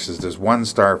system works is there's 1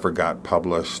 star for got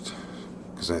published,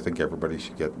 because I think everybody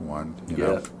should get 1. You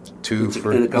know. 2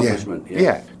 for an accomplishment.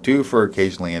 Yeah. 2 for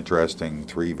occasionally interesting,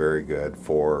 3 very good,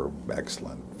 4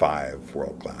 excellent, 5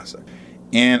 world classic.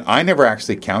 And I never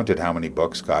actually counted how many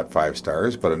books got 5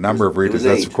 stars, but a number of readers.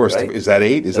 That's 8, of course. Right? Is that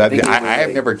 8? Is that? I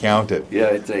have 8. never counted. Yeah,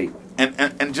 it's 8.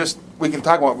 And just we can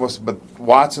talk about most, but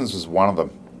Watson's was one of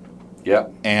them. Yeah.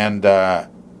 And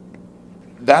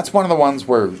that's one of the ones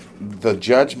where the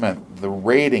judgment, the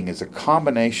rating, is a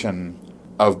combination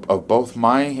of both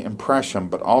my impression,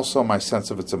 but also my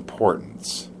sense of its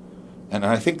importance. And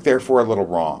I think, therefore, a little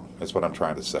wrong, is what I'm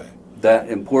trying to say. That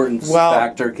importance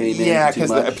factor came in too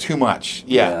much? Too much,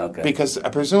 yeah. Okay. Because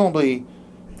presumably...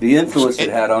 The influence it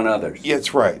had on others. Yeah,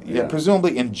 that's right. Yeah.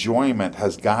 Presumably enjoyment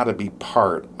has got to be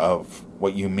part of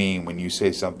what you mean when you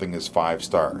say something is 5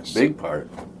 stars. Big part.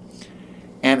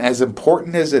 And as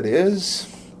important as it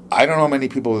is, I don't know many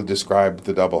people who describe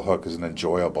The Double Hook as an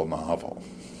enjoyable novel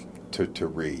to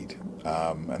read.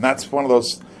 And that's one of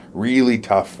those really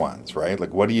tough ones, right?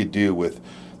 Like, what do you do with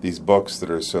these books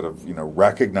that are sort of,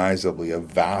 recognizably of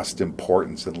vast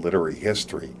importance in literary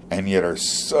history, and yet are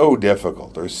so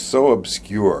difficult or so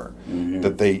obscure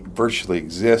that they virtually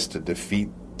exist to defeat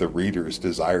the reader's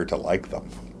desire to like them.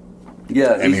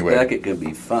 Yeah, anyway. Beckett can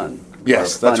be fun.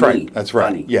 Yes, that's right. That's right.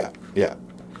 Funny. Yeah.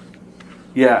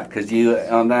 Yeah, because you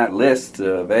on that list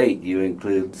of 8, you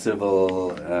include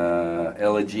civil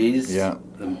elegies, Yeah.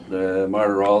 the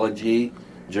martyrology,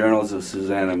 journals of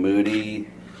Susanna Moody,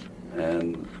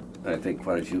 and I think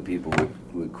quite a few people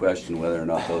would question whether or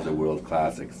not those are world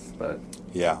classics. But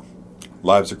Yeah.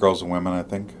 Lives of Girls and Women, I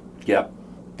think. yeah,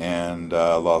 And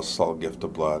Lost Soul, Gift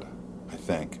of Blood, I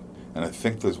think. And I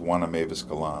think there's one of Mavis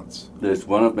Gallant's. there's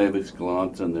one of Mavis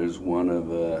Gallant, and there's one of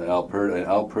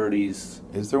Alperti's.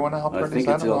 Is there one of Alperti's? I think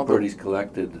it's Alperti's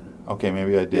collected. Okay,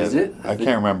 maybe I did. Is it? I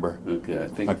can't remember. Okay, I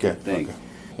think. Okay. I think. Okay.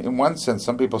 In one sense,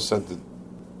 some people said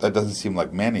that doesn't seem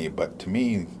like many, but to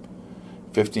me,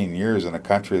 15 years in a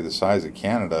country the size of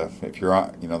Canada, if you're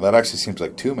on, that actually seems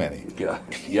like too many. Yeah.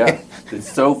 There's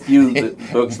so few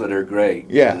books that are great.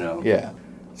 Yeah, yeah.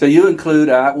 So you include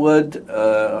Atwood,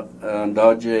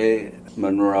 Dodge,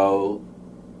 Monroe,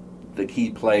 the key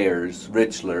players,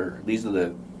 Richler. These are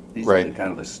the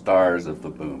kind of the stars of the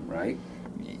boom, right?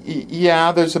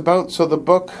 Yeah, so the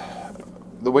book,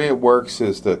 the way it works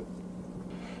is that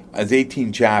it's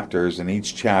 18 chapters, and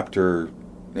each chapter,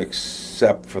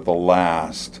 except for the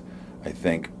last, I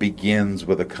think, begins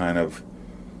with a kind of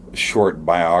short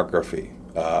biography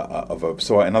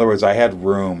so in other words, I had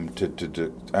room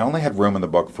I only had room in the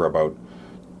book for about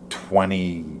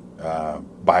 20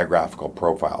 biographical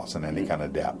profiles in any kind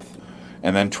of depth,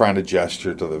 and then trying to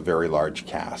gesture to the very large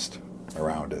cast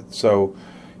around it. So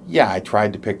yeah, I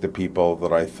tried to pick the people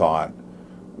that I thought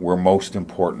were most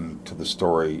important to the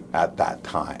story at that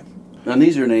time. And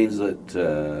these are names that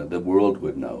the world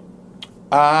would know.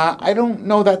 I don't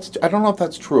know if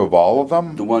that's true of all of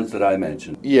them. The ones that I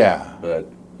mentioned. Yeah. But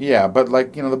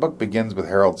the book begins with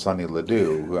Harold Sonny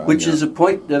Ledoux. Which is a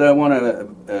point that I want to,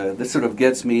 this sort of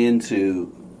gets me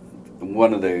into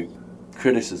one of the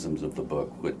criticisms of the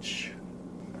book, which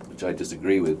I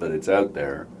disagree with, but it's out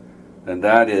there. And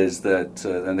that is that,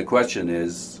 and the question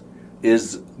is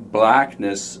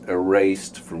blackness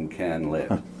erased from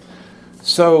CanLit?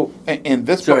 So, in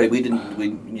this Sorry, book...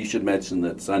 you should mention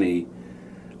that Sonny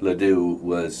Ledoux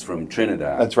was from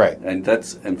Trinidad. That's right. And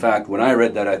that's, in fact, when I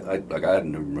read that, I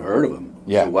hadn't even heard of him.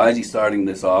 Yeah. So why is he starting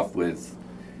this off with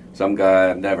some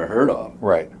guy I've never heard of?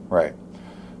 Right.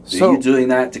 So are you doing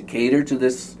that to cater to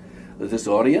this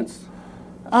audience?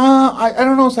 I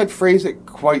don't know if I'd phrase it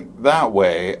quite that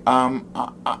way.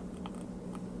 I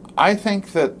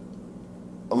think that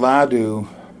Ledoux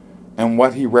and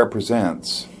what he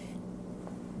represents,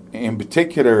 in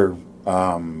particular,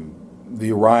 the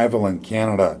arrival in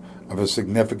Canada of a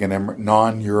significant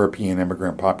non-European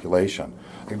immigrant population.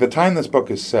 Like the time this book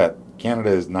is set, Canada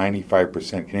is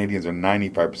 95%, Canadians are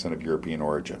 95% of European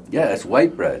origin. Yeah, it's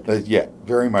white bread. Yeah,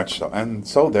 very much so. And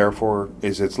so, therefore,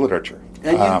 is its literature.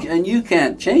 And you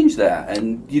can't change that.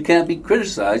 And you can't be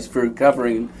criticized for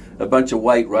covering a bunch of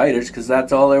white writers because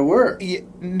that's all there were.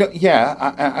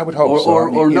 I would hope so.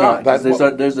 Or not.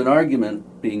 There's an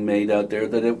argument being made out there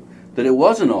that it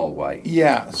wasn't all white.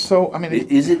 Yeah, so,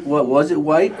 was it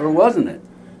white or wasn't it?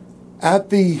 At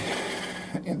the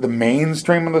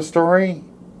mainstream of the story,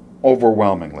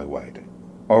 overwhelmingly white.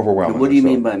 Overwhelmingly. What do you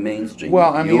mean by mainstream?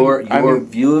 Well, your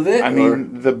view of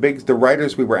it? The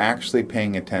writers we were actually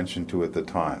paying attention to at the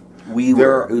time.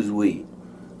 Who's we?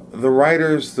 The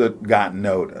writers that got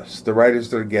noticed, the writers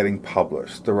that are getting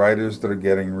published, the writers that are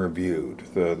getting reviewed,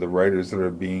 the writers that are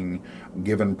being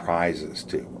given prizes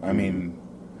to.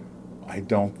 I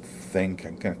don't think,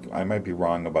 I might be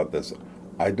wrong about this,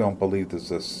 I don't believe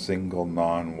there's a single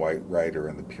non-white writer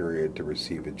in the period to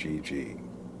receive a GG.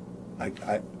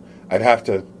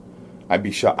 I'd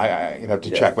be shocked. I'd have to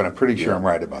check, but I'm pretty sure I'm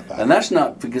right about that. And that's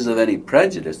not because of any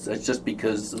prejudice. That's just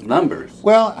because of numbers.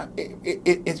 Well,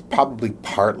 it's probably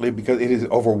partly because it is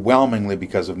overwhelmingly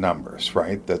because of numbers,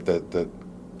 right? That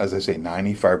as I say,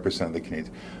 95% of the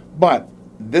Canadians. But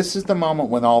this is the moment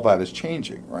when all that is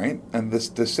changing, right? And the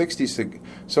 60s.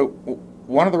 So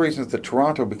one of the reasons that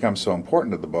Toronto becomes so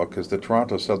important to the book is that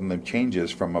Toronto suddenly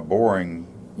changes from a boring,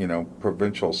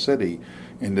 provincial city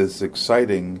into this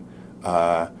exciting,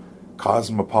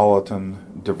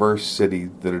 cosmopolitan, diverse city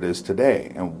that it is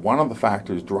today. And one of the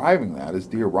factors driving that is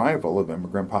the arrival of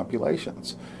immigrant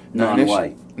populations.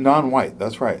 Non-white. Non-white,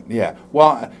 that's right, yeah.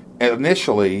 Well,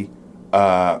 initially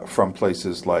from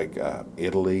places like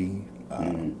Italy,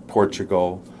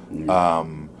 Portugal,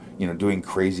 doing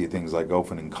crazy things like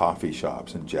opening coffee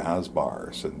shops and jazz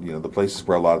bars and, the places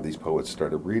where a lot of these poets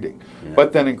started reading. Yeah.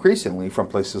 But then increasingly from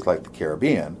places like the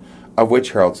Caribbean, of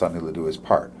which Harold Sonny Ledoux is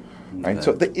part. Right? Okay.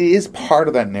 So it is part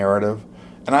of that narrative.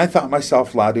 And I thought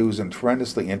myself Ledoux was a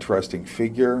tremendously interesting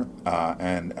figure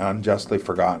and unjustly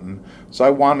forgotten. So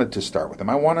I wanted to start with him.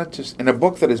 I wanted to, in a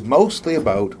book that is mostly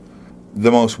about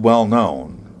the most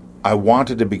well-known, I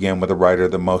wanted to begin with a writer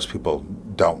that most people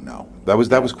don't know. That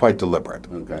was quite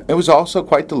deliberate. Okay. It was also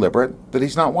quite deliberate that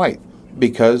he's not white,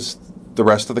 because the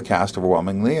rest of the cast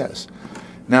overwhelmingly is.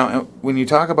 Now, when you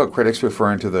talk about critics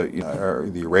referring to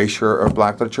the erasure of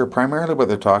black literature, primarily what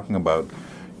they're talking about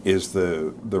is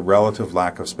the relative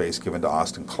lack of space given to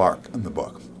Austin Clarke in the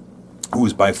book, who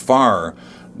is by far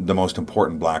the most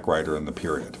important black writer in the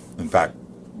period. In fact,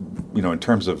 in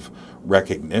terms of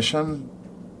recognition,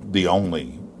 the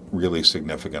only really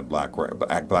significant black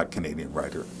Canadian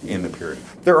writer in the period.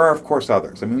 There are, of course,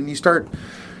 others. I mean, when you start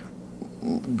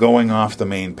going off the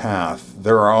main path,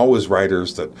 there are always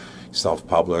writers that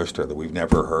self-published or that we've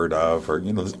never heard of, or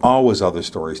there's always other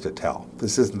stories to tell.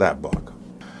 This isn't that book.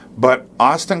 But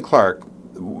Austin Clarke,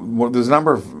 there's a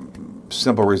number of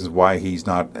simple reasons why he's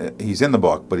in the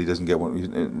book, but he doesn't get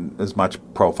as much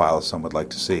profile as some would like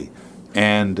to see.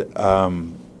 And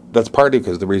that's partly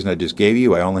because the reason I just gave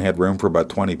you, I only had room for about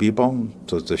 20 people,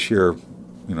 so it's a sheer,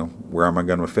 where am I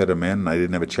going to fit him in? And I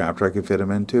didn't have a chapter I could fit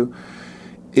him into.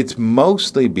 It's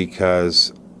mostly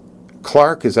because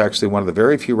Clarke is actually one of the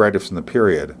very few writers from the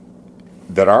period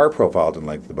that are profiled in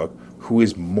length of the book who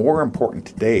is more important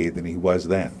today than he was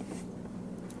then.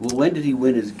 Well, when did he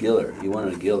win his Giller? He won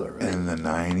a Giller, right? In the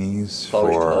 90s.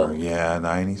 Polished Toe.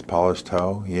 90s, Polished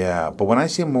Toe, yeah. But when I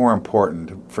say more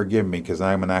important, forgive me, because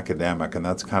I'm an academic, and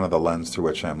that's kind of the lens through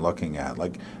which I'm looking at.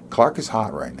 Like, Clarke is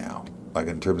hot right now. Like,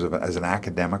 in terms of as an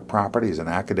academic property, as an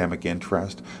academic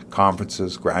interest,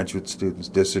 conferences, graduate students,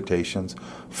 dissertations,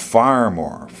 far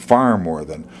more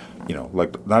than,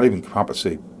 like, not even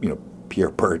say,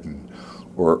 Pierre Burton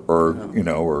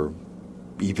or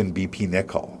even B.P.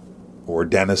 Nichol or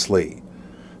Dennis Lee.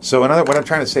 So what I'm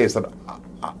trying to say is that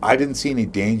I didn't see any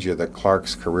danger that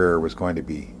Clarke's career was going to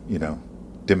be,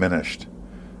 diminished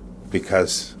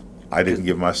because I didn't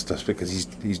give him much stuff, because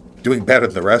he's doing better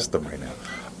than the rest of them right now.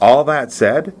 All that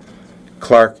said,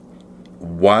 Clarke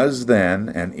was then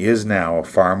and is now a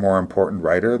far more important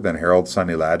writer than Harold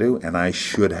Sunny Ladu, and I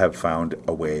should have found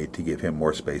a way to give him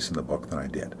more space in the book than I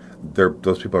did.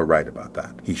 Those people are right about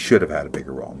that. He should have had a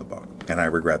bigger role in the book, and I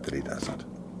regret that he doesn't.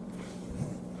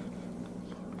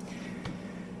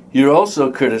 You're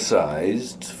also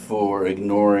criticized for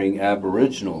ignoring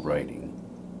Aboriginal writing,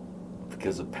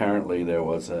 because apparently there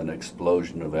was an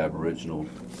explosion of Aboriginal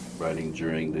writing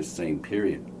during this same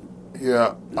period.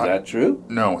 Yeah. Is that true?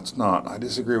 No, it's not. I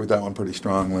disagree with that one pretty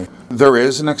strongly. There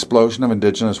is an explosion of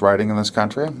Indigenous writing in this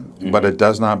country, but it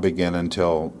does not begin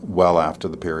until well after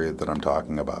the period that I'm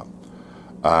talking about.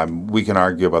 We can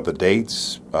argue about the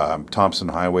dates. Thompson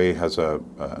Highway has a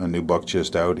new book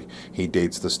just out. He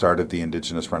dates the start of the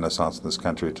Indigenous Renaissance in this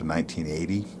country to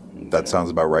 1980. Okay. That sounds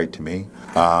about right to me.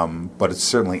 But it's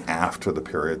certainly after the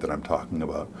period that I'm talking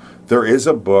about. There is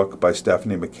a book by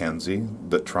Stephanie Mackenzie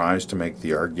that tries to make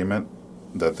the argument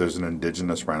that there's an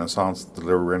Indigenous Renaissance, the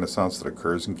literary Renaissance that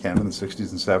occurs in Canada in the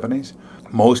 60s and 70s.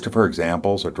 Most of her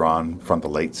examples are drawn from the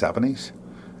late 70s.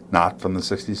 Not from the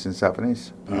 60s and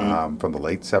 70s, from the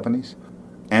late 70s.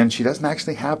 And she doesn't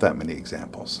actually have that many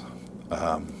examples.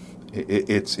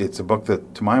 It's a book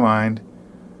that, to my mind,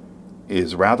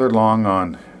 is rather long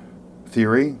on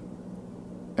theory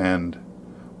and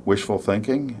wishful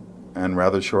thinking and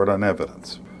rather short on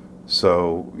evidence.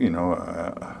 So,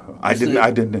 I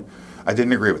didn't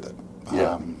agree with it.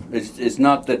 Yeah. It's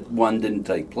not that one didn't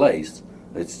take place.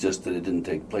 It's just that it didn't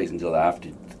take place until after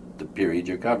the period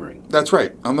you're covering. That's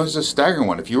right. And there's a staggering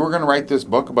one. If you were going to write this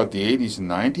book about the 80s and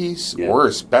 90s, or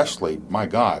especially, my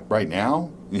God, right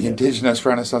now, the Indigenous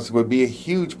Renaissance would be a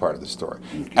huge part of the story.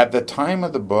 Okay. At the time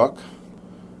of the book,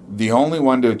 the only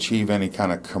one to achieve any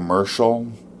kind of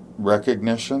commercial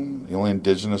recognition, the only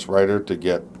Indigenous writer to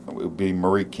get, would be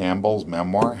Marie Campbell's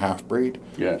memoir, Half-Breed.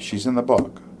 Yeah. She's in the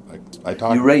book.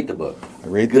 You rate the book. I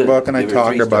rate the book and I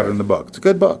talk about it in the book. It's a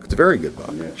good book. It's a very good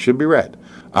book. Yeah. Should be read.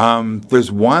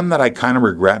 There's one that I kind of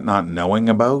regret not knowing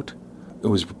about. It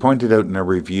was pointed out in a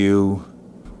review.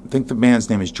 I think the man's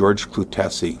name is George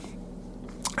Clutesi,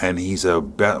 and he's a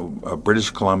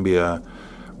British Columbia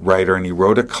writer, and he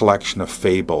wrote a collection of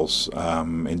fables,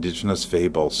 Indigenous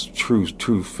fables,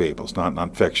 true fables,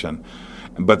 not fiction.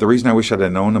 But the reason I wish I'd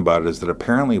have known about it is that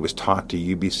apparently it was taught to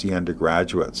UBC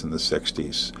undergraduates in the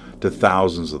 60s, to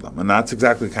thousands of them. And that's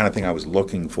exactly the kind of thing I was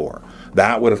looking for.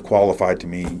 That would have qualified to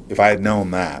me, if I had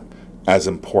known that, as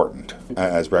important,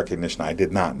 as recognition. I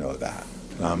did not know that.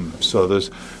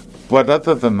 But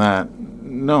other than that,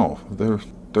 no,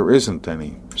 there isn't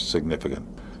any significant.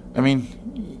 I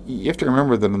mean, you have to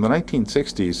remember that in the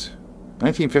 1960s,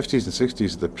 1950s and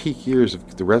 60s, the peak years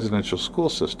of the residential school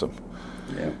system.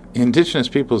 Yeah. Indigenous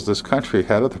peoples of this country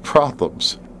had other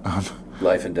problems.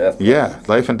 Life and death. Yeah,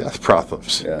 life and death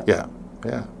problems. Yeah.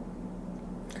 Yeah.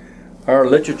 Our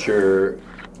literature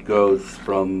goes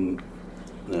from,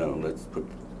 let's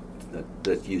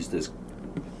use this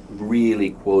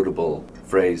really quotable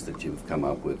phrase that you've come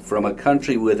up with, from a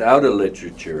country without a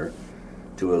literature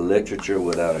to a literature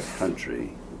without a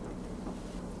country.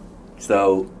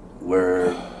 So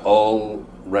we're all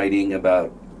writing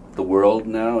about the world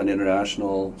now and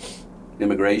international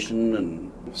immigration,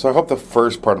 and So I hope the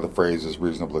first part of the phrase is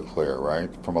reasonably clear, right?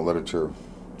 From a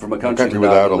country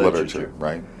without a literature,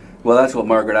 right? Well, that's what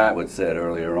Margaret Atwood said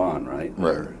earlier on, right?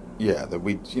 Right. Yeah,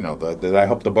 that I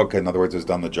hope the book, in other words, has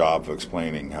done the job of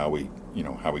explaining how we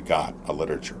got a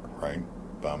literature, right?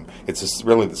 It's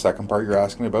really the second part you're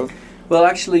asking me about. Well,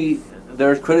 actually,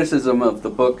 there's criticism of the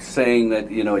book saying that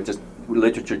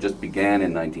literature just began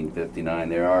in 1959.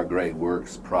 There are great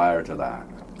works prior to that.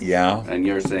 Yeah. And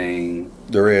you're saying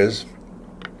there is.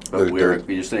 But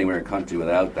you're saying we're a country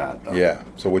without that, though. Yeah.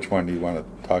 So which one do you want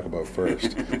to talk about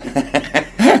first?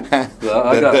 Well,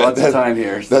 I've got lots of time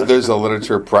here. So. That there's a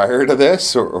literature prior to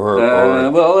this, or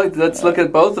well, let's look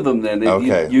at both of them then.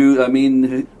 Okay.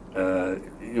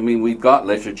 We've got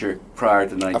literature prior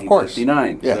to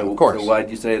 1959. Yeah, of course. So why'd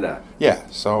you say that? Yeah.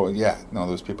 So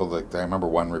there's people like, I remember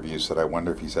one review said, "I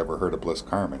wonder if he's ever heard of Bliss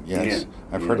Carman." Yes,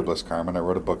 I've heard of Bliss Carman. I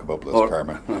wrote a book about Bliss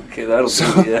Carman. Okay, that'll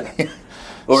do. Yeah.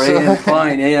 Or A.M.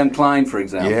 Klein. A.M. Klein, for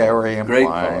example. Yeah, or A.M. Great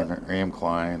Klein. poet. Or A.M.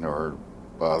 Klein, or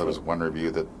there was one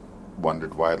review that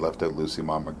wondered why I'd left out Lucy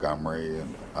Maud Montgomery.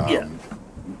 And,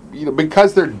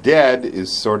 because they're dead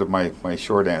is sort of my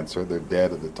short answer. They're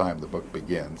dead at the time the book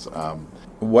begins.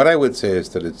 What I would say is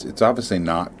that it's obviously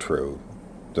not true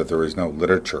that there is no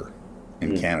literature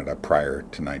in Canada prior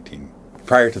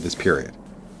to this period.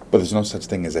 But there's no such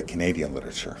thing as a Canadian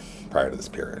literature prior to this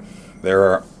period. There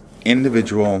are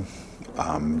individual,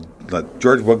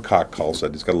 George Woodcock calls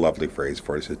it, he's got a lovely phrase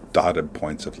for it, he says, dotted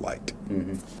points of light.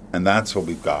 Mm-hmm. And that's what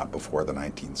we've got before the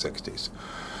 1960s.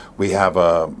 We have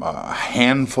a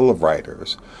handful of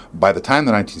writers. By the time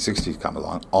the 1960s come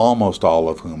along, almost all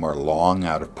of whom are long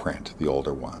out of print, the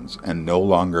older ones, and no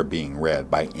longer being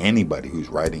read by anybody who's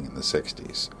writing in the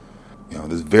 60s.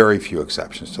 There's very few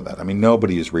exceptions to that. I mean,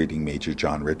 nobody is reading Major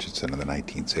John Richardson in the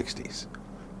 1960s,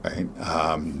 right?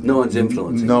 No one's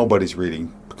influencing. Nobody's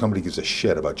reading. Nobody gives a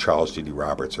shit about Charles G.D.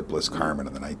 Roberts or Bliss Carman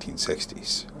in the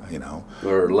 1960s,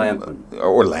 Or Lampman.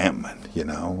 Or Lampman,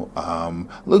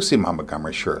 Lucy Maud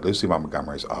Montgomery, sure. Lucy Maud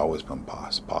Montgomery has always been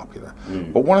popular.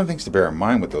 Mm. But one of the things to bear in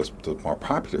mind with those more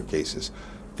popular cases,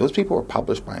 those people were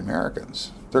published by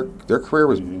Americans. Their career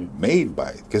was made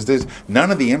because there's none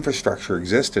of the infrastructure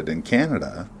existed in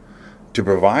Canada to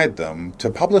provide them to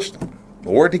publish them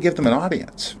or to give them an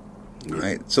audience.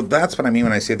 Right, so that's what I mean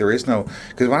when I say there is no.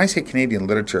 Because when I say Canadian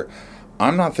literature,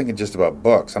 I'm not thinking just about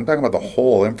books. I'm talking about the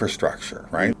whole infrastructure,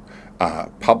 right?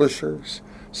 Publishers,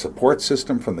 support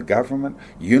system from the government,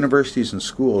 universities and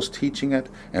schools teaching it,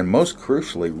 and most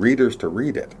crucially, readers to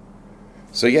read it.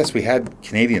 So yes, we had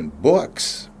Canadian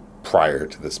books prior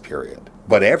to this period,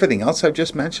 but everything else I've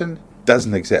just mentioned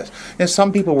doesn't exist.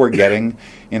 Some people were getting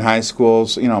in high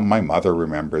schools. My mother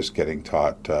remembers getting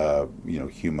taught,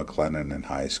 Hugh MacLennan in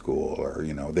high school, or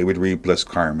they would read Bliss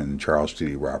Carman and Charles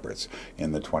G.D. Roberts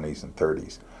in the 20s and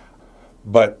 30s.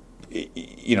 But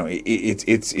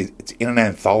it's in an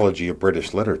anthology of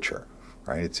British literature,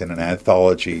 right? It's in an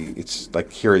anthology. It's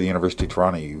like here at the University of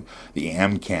Toronto, the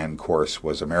AmCan course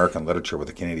was American literature with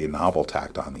a Canadian novel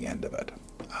tacked on the end of it.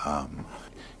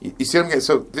 You see what I'm getting?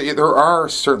 So there are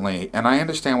certainly, and I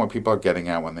understand what people are getting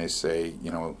at when they say,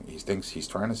 he thinks he's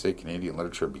trying to say Canadian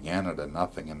literature began at a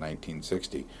nothing in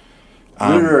 1960.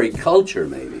 Literary culture,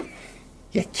 maybe.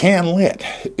 Yeah,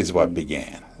 CanLit is what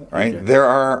began, right? Okay. There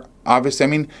are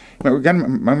obviously,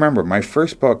 remember, my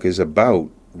first book is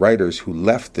about writers who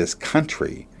left this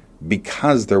country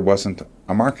because there wasn't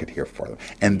a market here for them.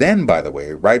 And then, by the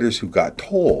way, writers who got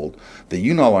told that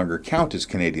you no longer count as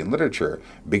Canadian literature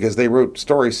because they wrote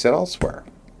stories set elsewhere.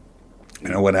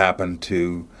 What happened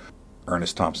to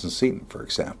Ernest Thompson Seton, for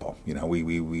example.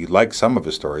 We like some of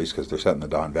his stories because they're set in the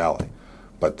Don Valley.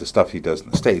 But the stuff he does in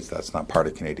the States, that's not part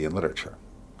of Canadian literature,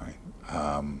 right?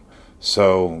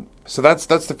 So that's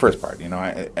the first part,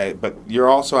 but you're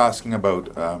also asking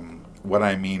about what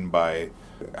I mean by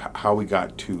how we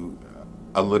got to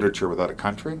a literature without a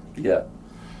country? Yeah.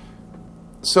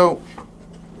 So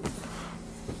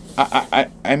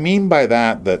I mean by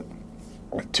that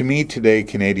to me today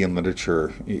Canadian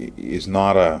literature is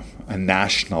not a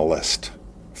nationalist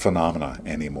phenomena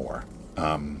anymore,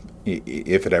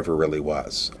 if it ever really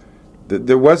was.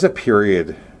 There was a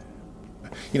period,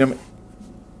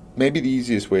 maybe the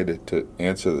easiest way to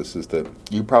answer this is that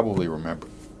you probably remember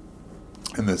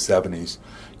in the 70s,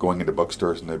 going into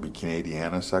bookstores, and there'd be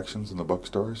Canadiana sections in the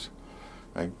bookstores.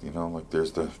 Like, like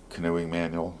there's the canoeing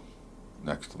manual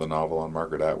next to the novel on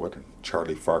Margaret Atwood, and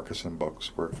Charlie Farquharson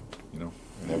books were,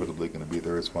 inevitably going to be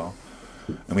there as well.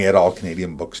 And we had all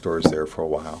Canadian bookstores there for a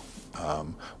while.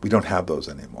 We don't have those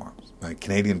anymore.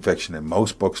 Canadian fiction in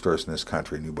most bookstores in this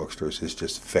country, new bookstores, is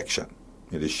just fiction.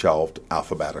 It is shelved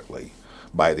alphabetically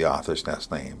by the author's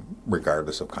name,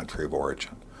 regardless of country of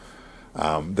origin.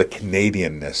 The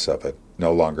Canadianness of it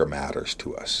no longer matters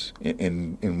to us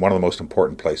in one of the most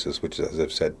important places, which, as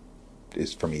I've said,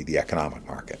 is for me the economic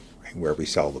market, right, where we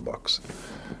sell the books.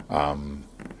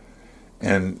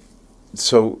 And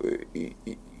so,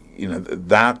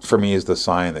 that for me is the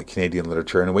sign that Canadian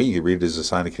literature, in a way you read it as a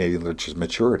sign of Canadian literature's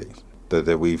maturity,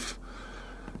 that we've,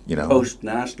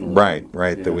 post-national. Right,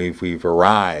 yeah. That we've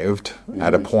arrived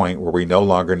at a point where we no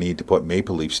longer need to put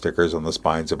maple leaf stickers on the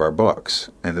spines of our books,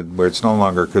 and where it's no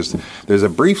longer, because there's a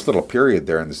brief little period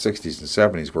there in the 60s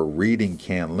and 70s where reading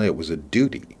CanLit was a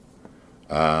duty.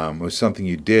 It was something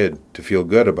you did to feel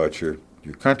good about your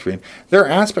country. And there are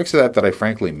aspects of that I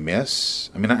frankly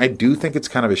miss. I mean, I do think it's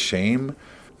kind of a shame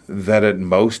that at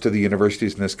most of the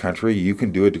universities in this country, you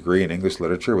can do a degree in English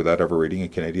literature without ever reading a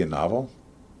Canadian novel.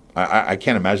 I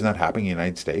can't imagine that happening in the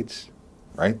United States,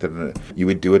 right? That you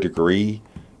would do a degree,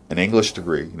 an English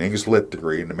lit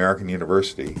degree in an American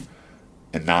university,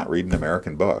 and not read an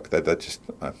American book. That just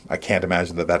I can't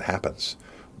imagine that happens,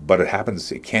 but it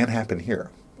happens. It can happen here.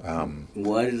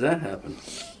 Why does that happen?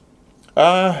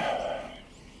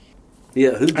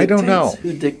 I don't know.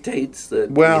 Who dictates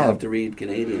that you have to read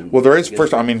Canadian? Well, there is for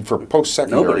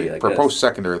post-secondary,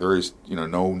 there is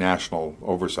no national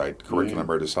oversight.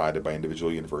 Curriculum are decided by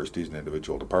individual universities and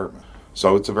individual departments.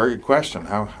 So it's a very good question.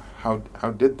 How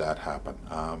did that happen?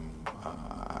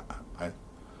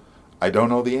 I don't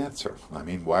know the answer. I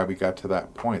mean, why we got to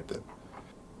that point,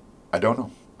 I don't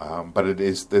know. But it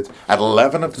is that at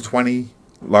 11 of the 20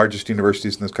 largest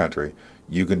universities in this country,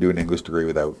 you can do an English degree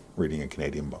without reading a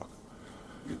Canadian book.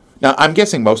 Now, I'm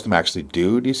guessing most of them actually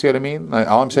do. Do you see what I mean?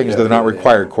 All I'm saying is they're not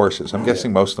required courses. I'm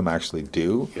guessing most of them actually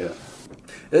do. Yeah,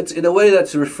 it's in a way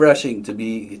that's refreshing. To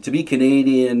be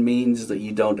Canadian means that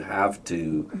you don't have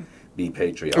to be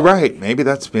patriotic. Right? Maybe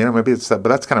that's but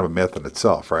that's kind of a myth in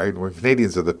itself, right? We're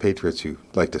Canadians are the patriots who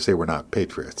like to say we're not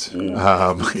patriots.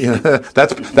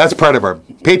 That's part of our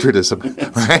patriotism,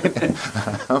 right?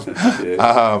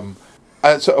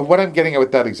 So what I'm getting at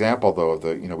with that example, though, of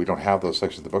we don't have those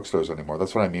sections of the bookstores anymore.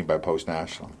 That's what I mean by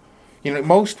post-national.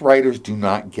 Most writers do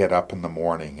not get up in the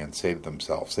morning and say to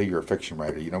themselves, say you're a fiction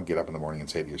writer, you don't get up in the morning and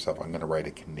say to yourself, I'm going to write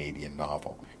a Canadian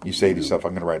novel. You say to yourself,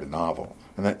 I'm going to write a novel.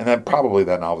 And then probably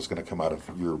that novel is going to come out of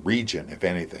your region, if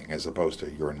anything, as opposed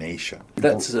to your nation.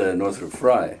 That's Northrop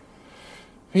Frye.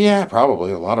 Yeah,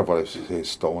 probably. A lot of what I say is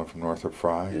stolen from Northrop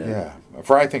Frye. Yeah.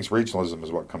 Frye thinks regionalism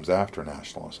is what comes after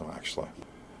nationalism, actually.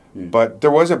 But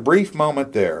there was a brief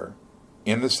moment there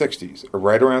in the 60s,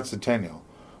 right around Centennial,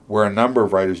 where a number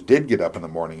of writers did get up in the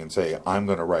morning and say, I'm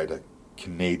going to write the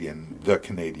Canadian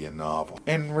novel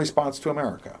in response to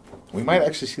America. We might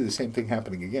actually see the same thing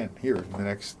happening again here in the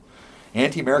next.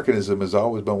 Anti-Americanism has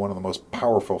always been one of the most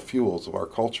powerful fuels of our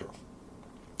culture,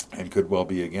 and could well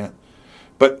be again.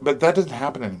 But that doesn't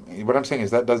happen anymore. What I'm saying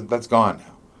is that's gone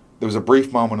now. There was a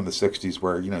brief moment in the 60s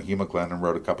where Hugh MacLennan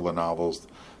wrote a couple of novels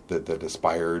that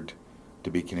aspired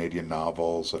to be Canadian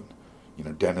novels, and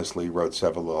Dennis Lee wrote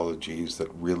several eulogies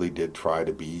that really did try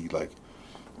to be like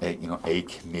a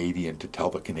Canadian, to tell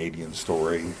the Canadian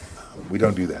story. We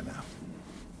don't do that now.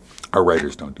 Our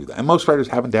writers don't do that, and most writers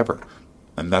haven't ever,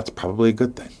 and that's probably a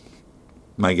good thing.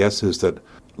 My guess is that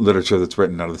literature that's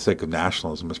written out of the sake of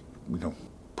nationalism is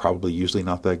probably usually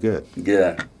not that good.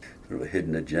 Yeah, sort of a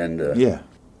hidden agenda. Yeah.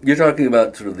 You're talking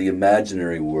about sort of the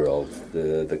imaginary world,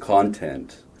 the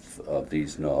content of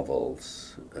these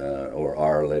novels or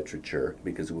our literature,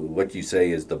 because what you say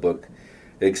is the book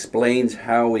explains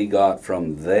how we got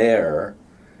from there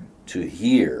to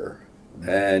here,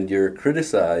 and you're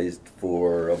criticized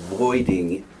for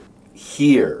avoiding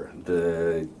here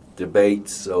the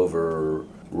debates over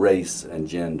race and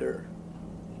gender.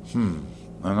 I'm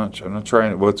not sure I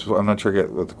get what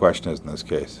the question is in this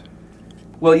case.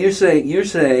 Well, you're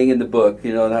saying in the book,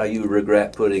 how you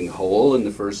regret putting whole in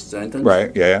the first sentence.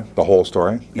 Right. Yeah. The whole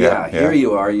story. Yeah. Here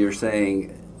you are. You're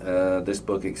saying this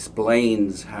book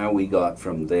explains how we got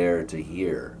from there to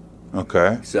here.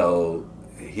 Okay. So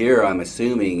here, I'm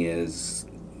assuming, is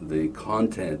the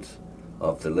content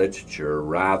of the literature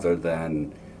rather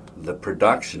than the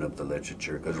production of the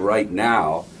literature. Because right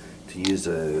now, to use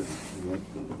a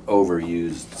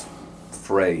overused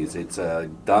phrase, it's a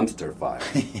dumpster fire.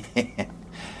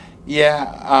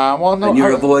 Yeah, well, no. And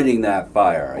you're avoiding that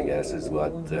fire, I guess, is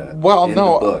what. Well, in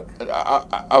no, the book.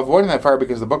 avoiding that fire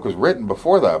because the book was written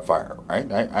before that fire,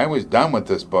 right? I was done with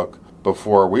this book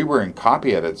before we were in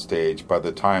copy edit stage. By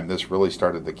the time this really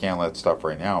started, the CanLit stuff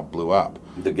right now blew up.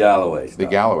 The Galloway stuff. The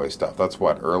Galloway stuff. That's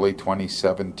what, early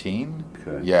 2017?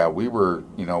 Okay. Yeah, we were,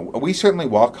 we certainly,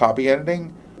 while copy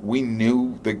editing, we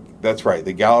knew that's right,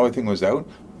 the Galloway thing was out,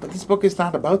 but this book is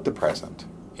not about the present.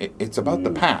 It's about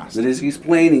the past. It is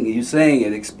explaining, you saying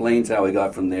it explains how we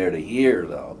got from there to here,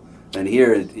 though. And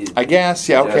here I guess,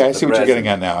 yeah, okay, I see what you're getting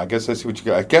at now. I guess I see what you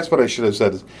got. I guess what I should have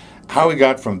said is how we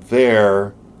got from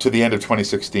there to the end of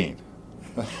 2016.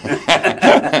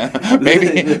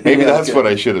 maybe that's what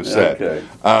I should have said. Okay.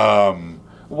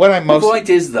 The point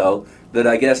is, though, that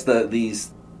I guess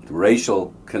these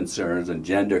racial concerns and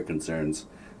gender concerns,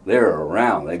 they're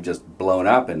around. They've just blown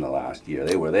up in the last year.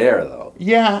 They were there, though.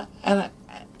 Yeah, and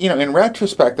in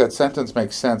retrospect, that sentence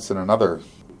makes sense in another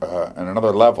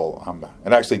level.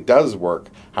 It actually does work.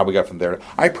 How we got from there.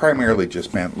 I primarily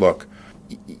just meant, look,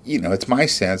 it's my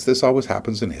sense. This always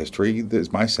happens in history.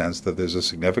 It's my sense that there's a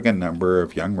significant number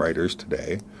of young writers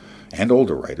today, and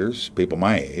older writers, people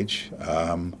my age,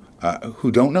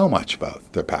 who don't know much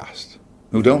about their past,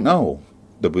 who don't know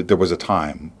that there was a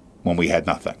time when we had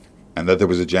nothing, and that there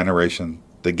was a generation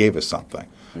that gave us something.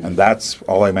 Mm-hmm. And that's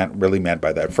all I really meant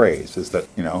by that phrase, is that,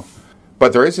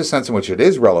 but there is a sense in which it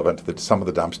is relevant to some of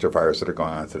the dumpster fires that are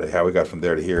going on today, how we got from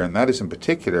there to here. And that is in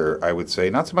particular, I would say,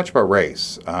 not so much about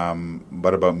race,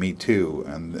 but about Me Too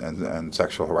and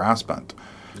sexual harassment.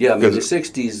 Yeah, in the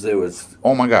 60s there was...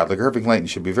 Oh my God, like Irving Layton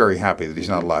should be very happy that he's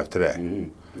not alive today.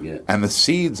 Mm-hmm. Yeah. And the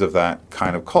seeds of that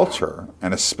kind of culture,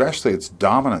 and especially its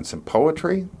dominance in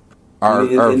poetry, are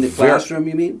in the classroom,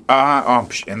 you mean?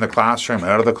 In the classroom,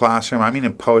 out of the classroom. I mean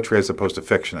in poetry as opposed to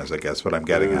fiction, is I guess what I'm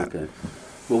getting at.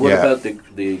 Well, what about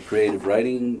the creative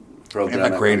writing program?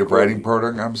 And the creative writing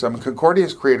program.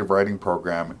 Concordia's creative writing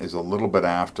program is a little bit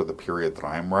after the period that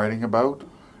I'm writing about.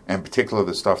 And particularly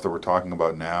the stuff that we're talking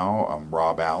about now,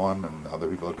 Rob Allen and other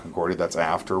people at Concordia, that's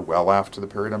well after the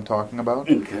period I'm talking about.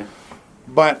 Okay.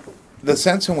 But the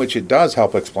sense in which it does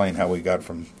help explain how we got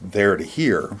from there to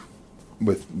here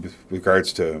with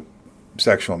regards to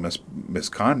sexual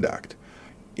misconduct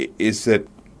is that,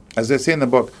 as I say in the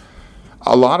book,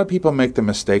 a lot of people make the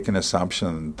mistaken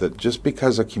assumption that just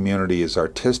because a community is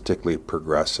artistically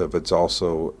progressive, it's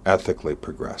also ethically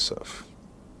progressive.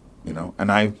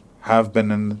 And I have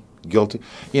been guilty.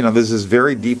 This is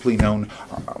very deeply known.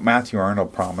 Matthew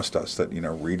Arnold promised us that,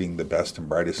 reading the best and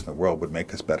brightest in the world would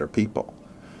make us better people.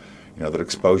 That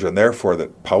exposure, and therefore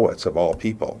that poets of all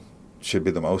people should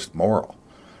be the most moral.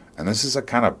 And this is a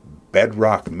kind of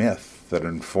bedrock myth that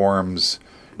informs...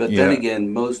 But then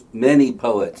again, many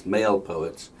poets, male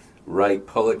poets, write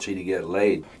poetry to get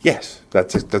laid. Yes,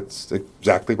 that's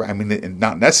exactly right. I mean,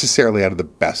 not necessarily out of the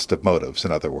best of motives,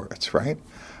 in other words, right?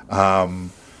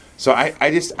 So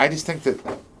I just think that,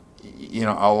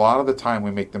 a lot of the time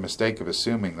we make the mistake of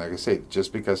assuming, like I say,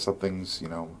 just because something's,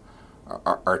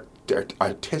 are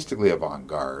artistically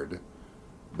avant-garde,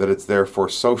 that it's therefore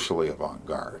socially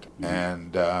avant-garde. Mm-hmm.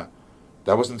 And that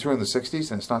wasn't true in the 60s,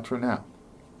 and it's not true now.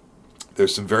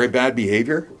 There's some very bad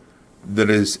behavior that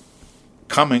is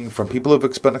coming from people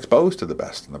who've been exposed to the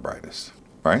best and the brightest,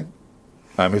 right?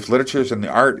 If literature and the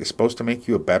art is supposed to make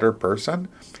you a better person,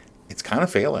 it's kind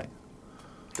of failing.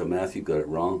 So Matthew got it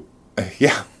wrong.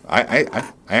 Yeah,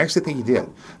 I actually think he did.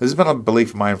 This has been a belief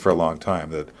of mine for a long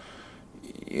time, that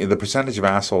the percentage of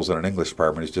assholes in an English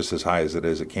department is just as high as it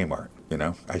is at Kmart.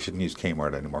 I shouldn't use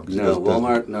Kmart anymore. No,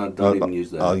 Walmart. No, don't even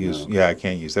use that. I'll use. No. Yeah, I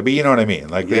can't use that. But you know what I mean.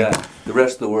 Like the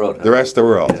rest of the world. The rest of the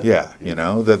world. Yeah.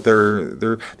 That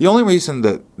they're the only reason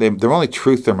that the only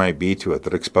truth there might be to it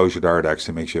that exposure to art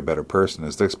actually makes you a better person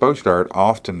is that exposure to art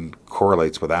often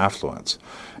correlates with affluence.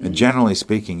 Mm-hmm. And generally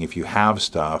speaking, if you have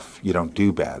stuff, you don't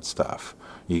do bad stuff.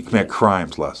 You commit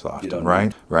crimes less often,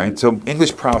 right? Right. So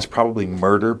English profs probably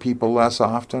murder people less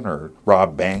often or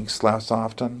rob banks less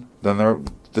often than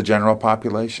the general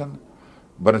population.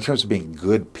 But in terms of being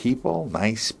good people,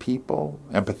 nice people,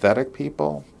 empathetic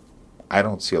people, I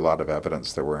don't see a lot of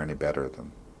evidence that we're any better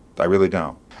than. I really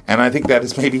don't. And I think that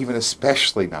is maybe even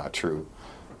especially not true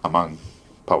among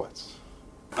poets.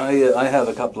 I have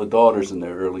a couple of daughters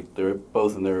they're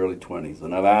both in their early 20s,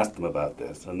 and I've asked them about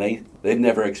this, and they've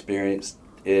never experienced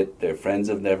it, their friends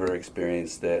have never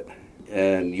experienced it,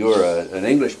 and you're an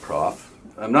English prof.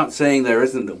 I'm not saying there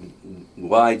isn't a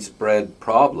widespread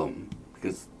problem,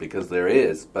 because there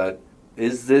is, but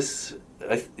is this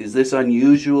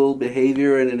unusual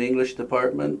behavior in an English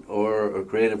department or a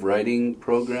creative writing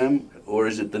program, or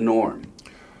is it the norm?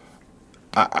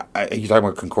 Are you talking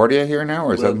about Concordia here now,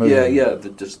 or is that movie? Yeah.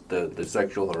 Just the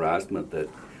sexual harassment that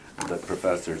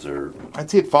professors are. I'd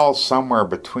say it falls somewhere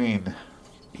between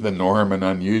the norm and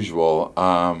unusual.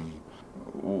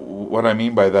 What I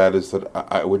mean by that is that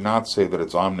I would not say that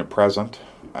it's omnipresent,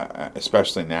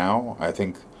 especially now. I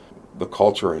think the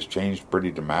culture has changed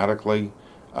pretty dramatically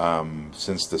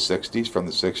since the 60s, from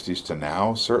the 60s to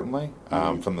now, certainly.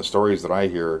 From the stories that I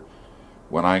hear,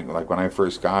 when I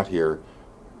first got here,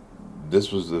 there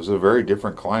was a very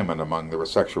different climate among the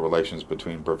sexual relations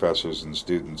between professors and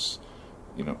students.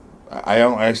 You know,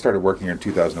 I started working here in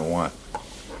 2001,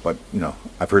 but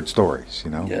I've heard stories.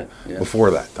 Before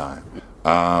that time.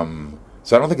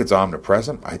 So I don't think it's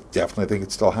omnipresent. I definitely think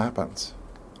it still happens.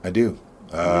 I do.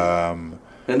 And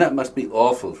that must be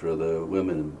awful for the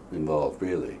women involved,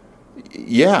 really.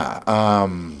 Yeah.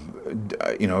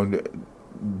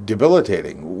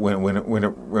 Debilitating when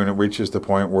it reaches the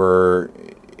point where,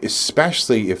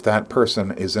 especially if that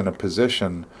person is in a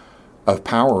position of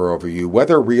power over you,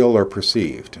 whether real or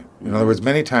perceived. In other words,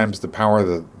 many times the power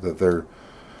that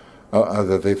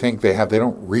they think they have, they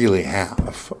don't really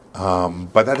have.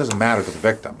 But that doesn't matter to the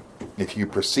victim if you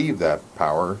perceive that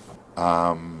power.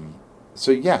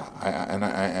 So yeah,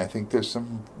 I think there's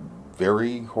some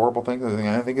very horrible things.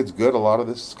 I think it's good a lot of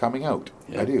this is coming out.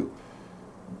 Yeah. I do.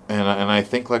 And I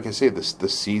think, like I say, the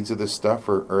seeds of this stuff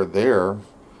are there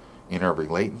in Irving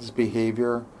Layton's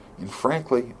behavior, and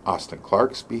frankly, Austin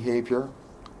Clarke's behavior.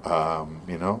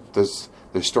 There's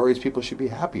stories people should be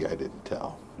happy I didn't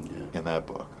tell in that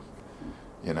book.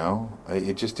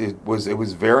 It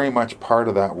was very much part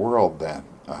of that world then,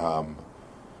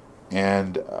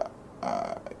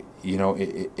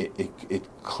 it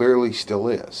clearly still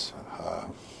is.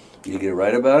 You get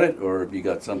right about it, or have you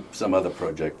got some other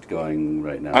project going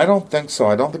right now? I don't think so.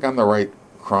 I don't think I'm the right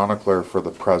chronicler for the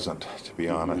present, to be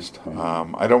honest.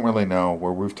 I don't really know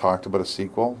where we've talked about a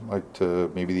sequel, like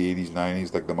to maybe the 80s,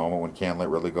 90s, like the moment when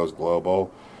CanLit really goes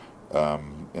global,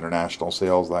 international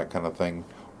sales, that kind of thing,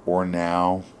 or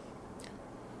now.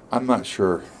 I'm not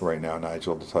sure right now,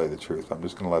 Nigel, to tell you the truth. I'm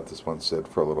just going to let this one sit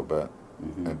for a little bit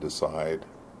and decide.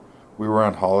 We were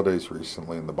on holidays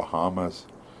recently in the Bahamas,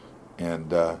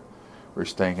 and we were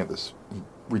staying at this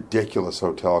ridiculous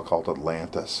hotel called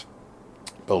Atlantis,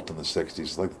 built in the 60s.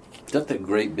 Is that the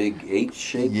great big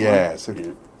H-shaped Yeah, one? It's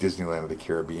like Disneyland of the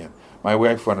Caribbean. My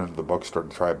wife went into the bookstore to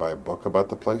try to buy a book about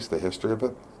the place, the history of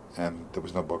it, and there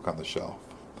was no book on the shelf.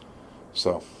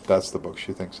 So that's the book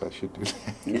she thinks I should do.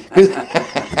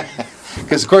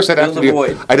 Because of course I'd have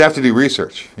to do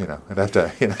research. I'd have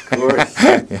to. Of course.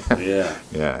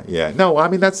 Yeah. No, I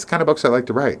mean that's the kind of books I like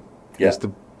to write. Yeah. It's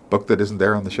the book that isn't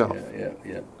there on the shelf.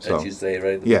 Yeah. As you say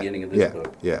right at the beginning of this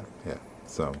book. Yeah.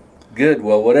 So. Good.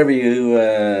 Well, whatever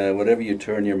you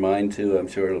turn your mind to, I'm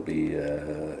sure it'll be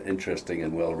interesting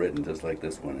and well written, just like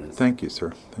this one is. Thank you,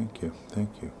 sir. Thank you.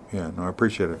 Yeah. No, I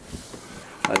appreciate it.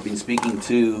 I've been speaking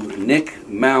to Nick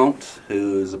Mount,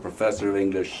 who is a professor of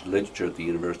English literature at the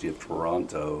University of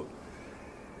Toronto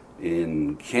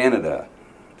in Canada.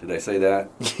 Did I say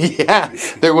that? Yeah,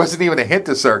 there wasn't even a hint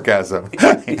of sarcasm.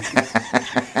 Thanks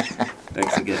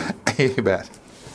again. You bet.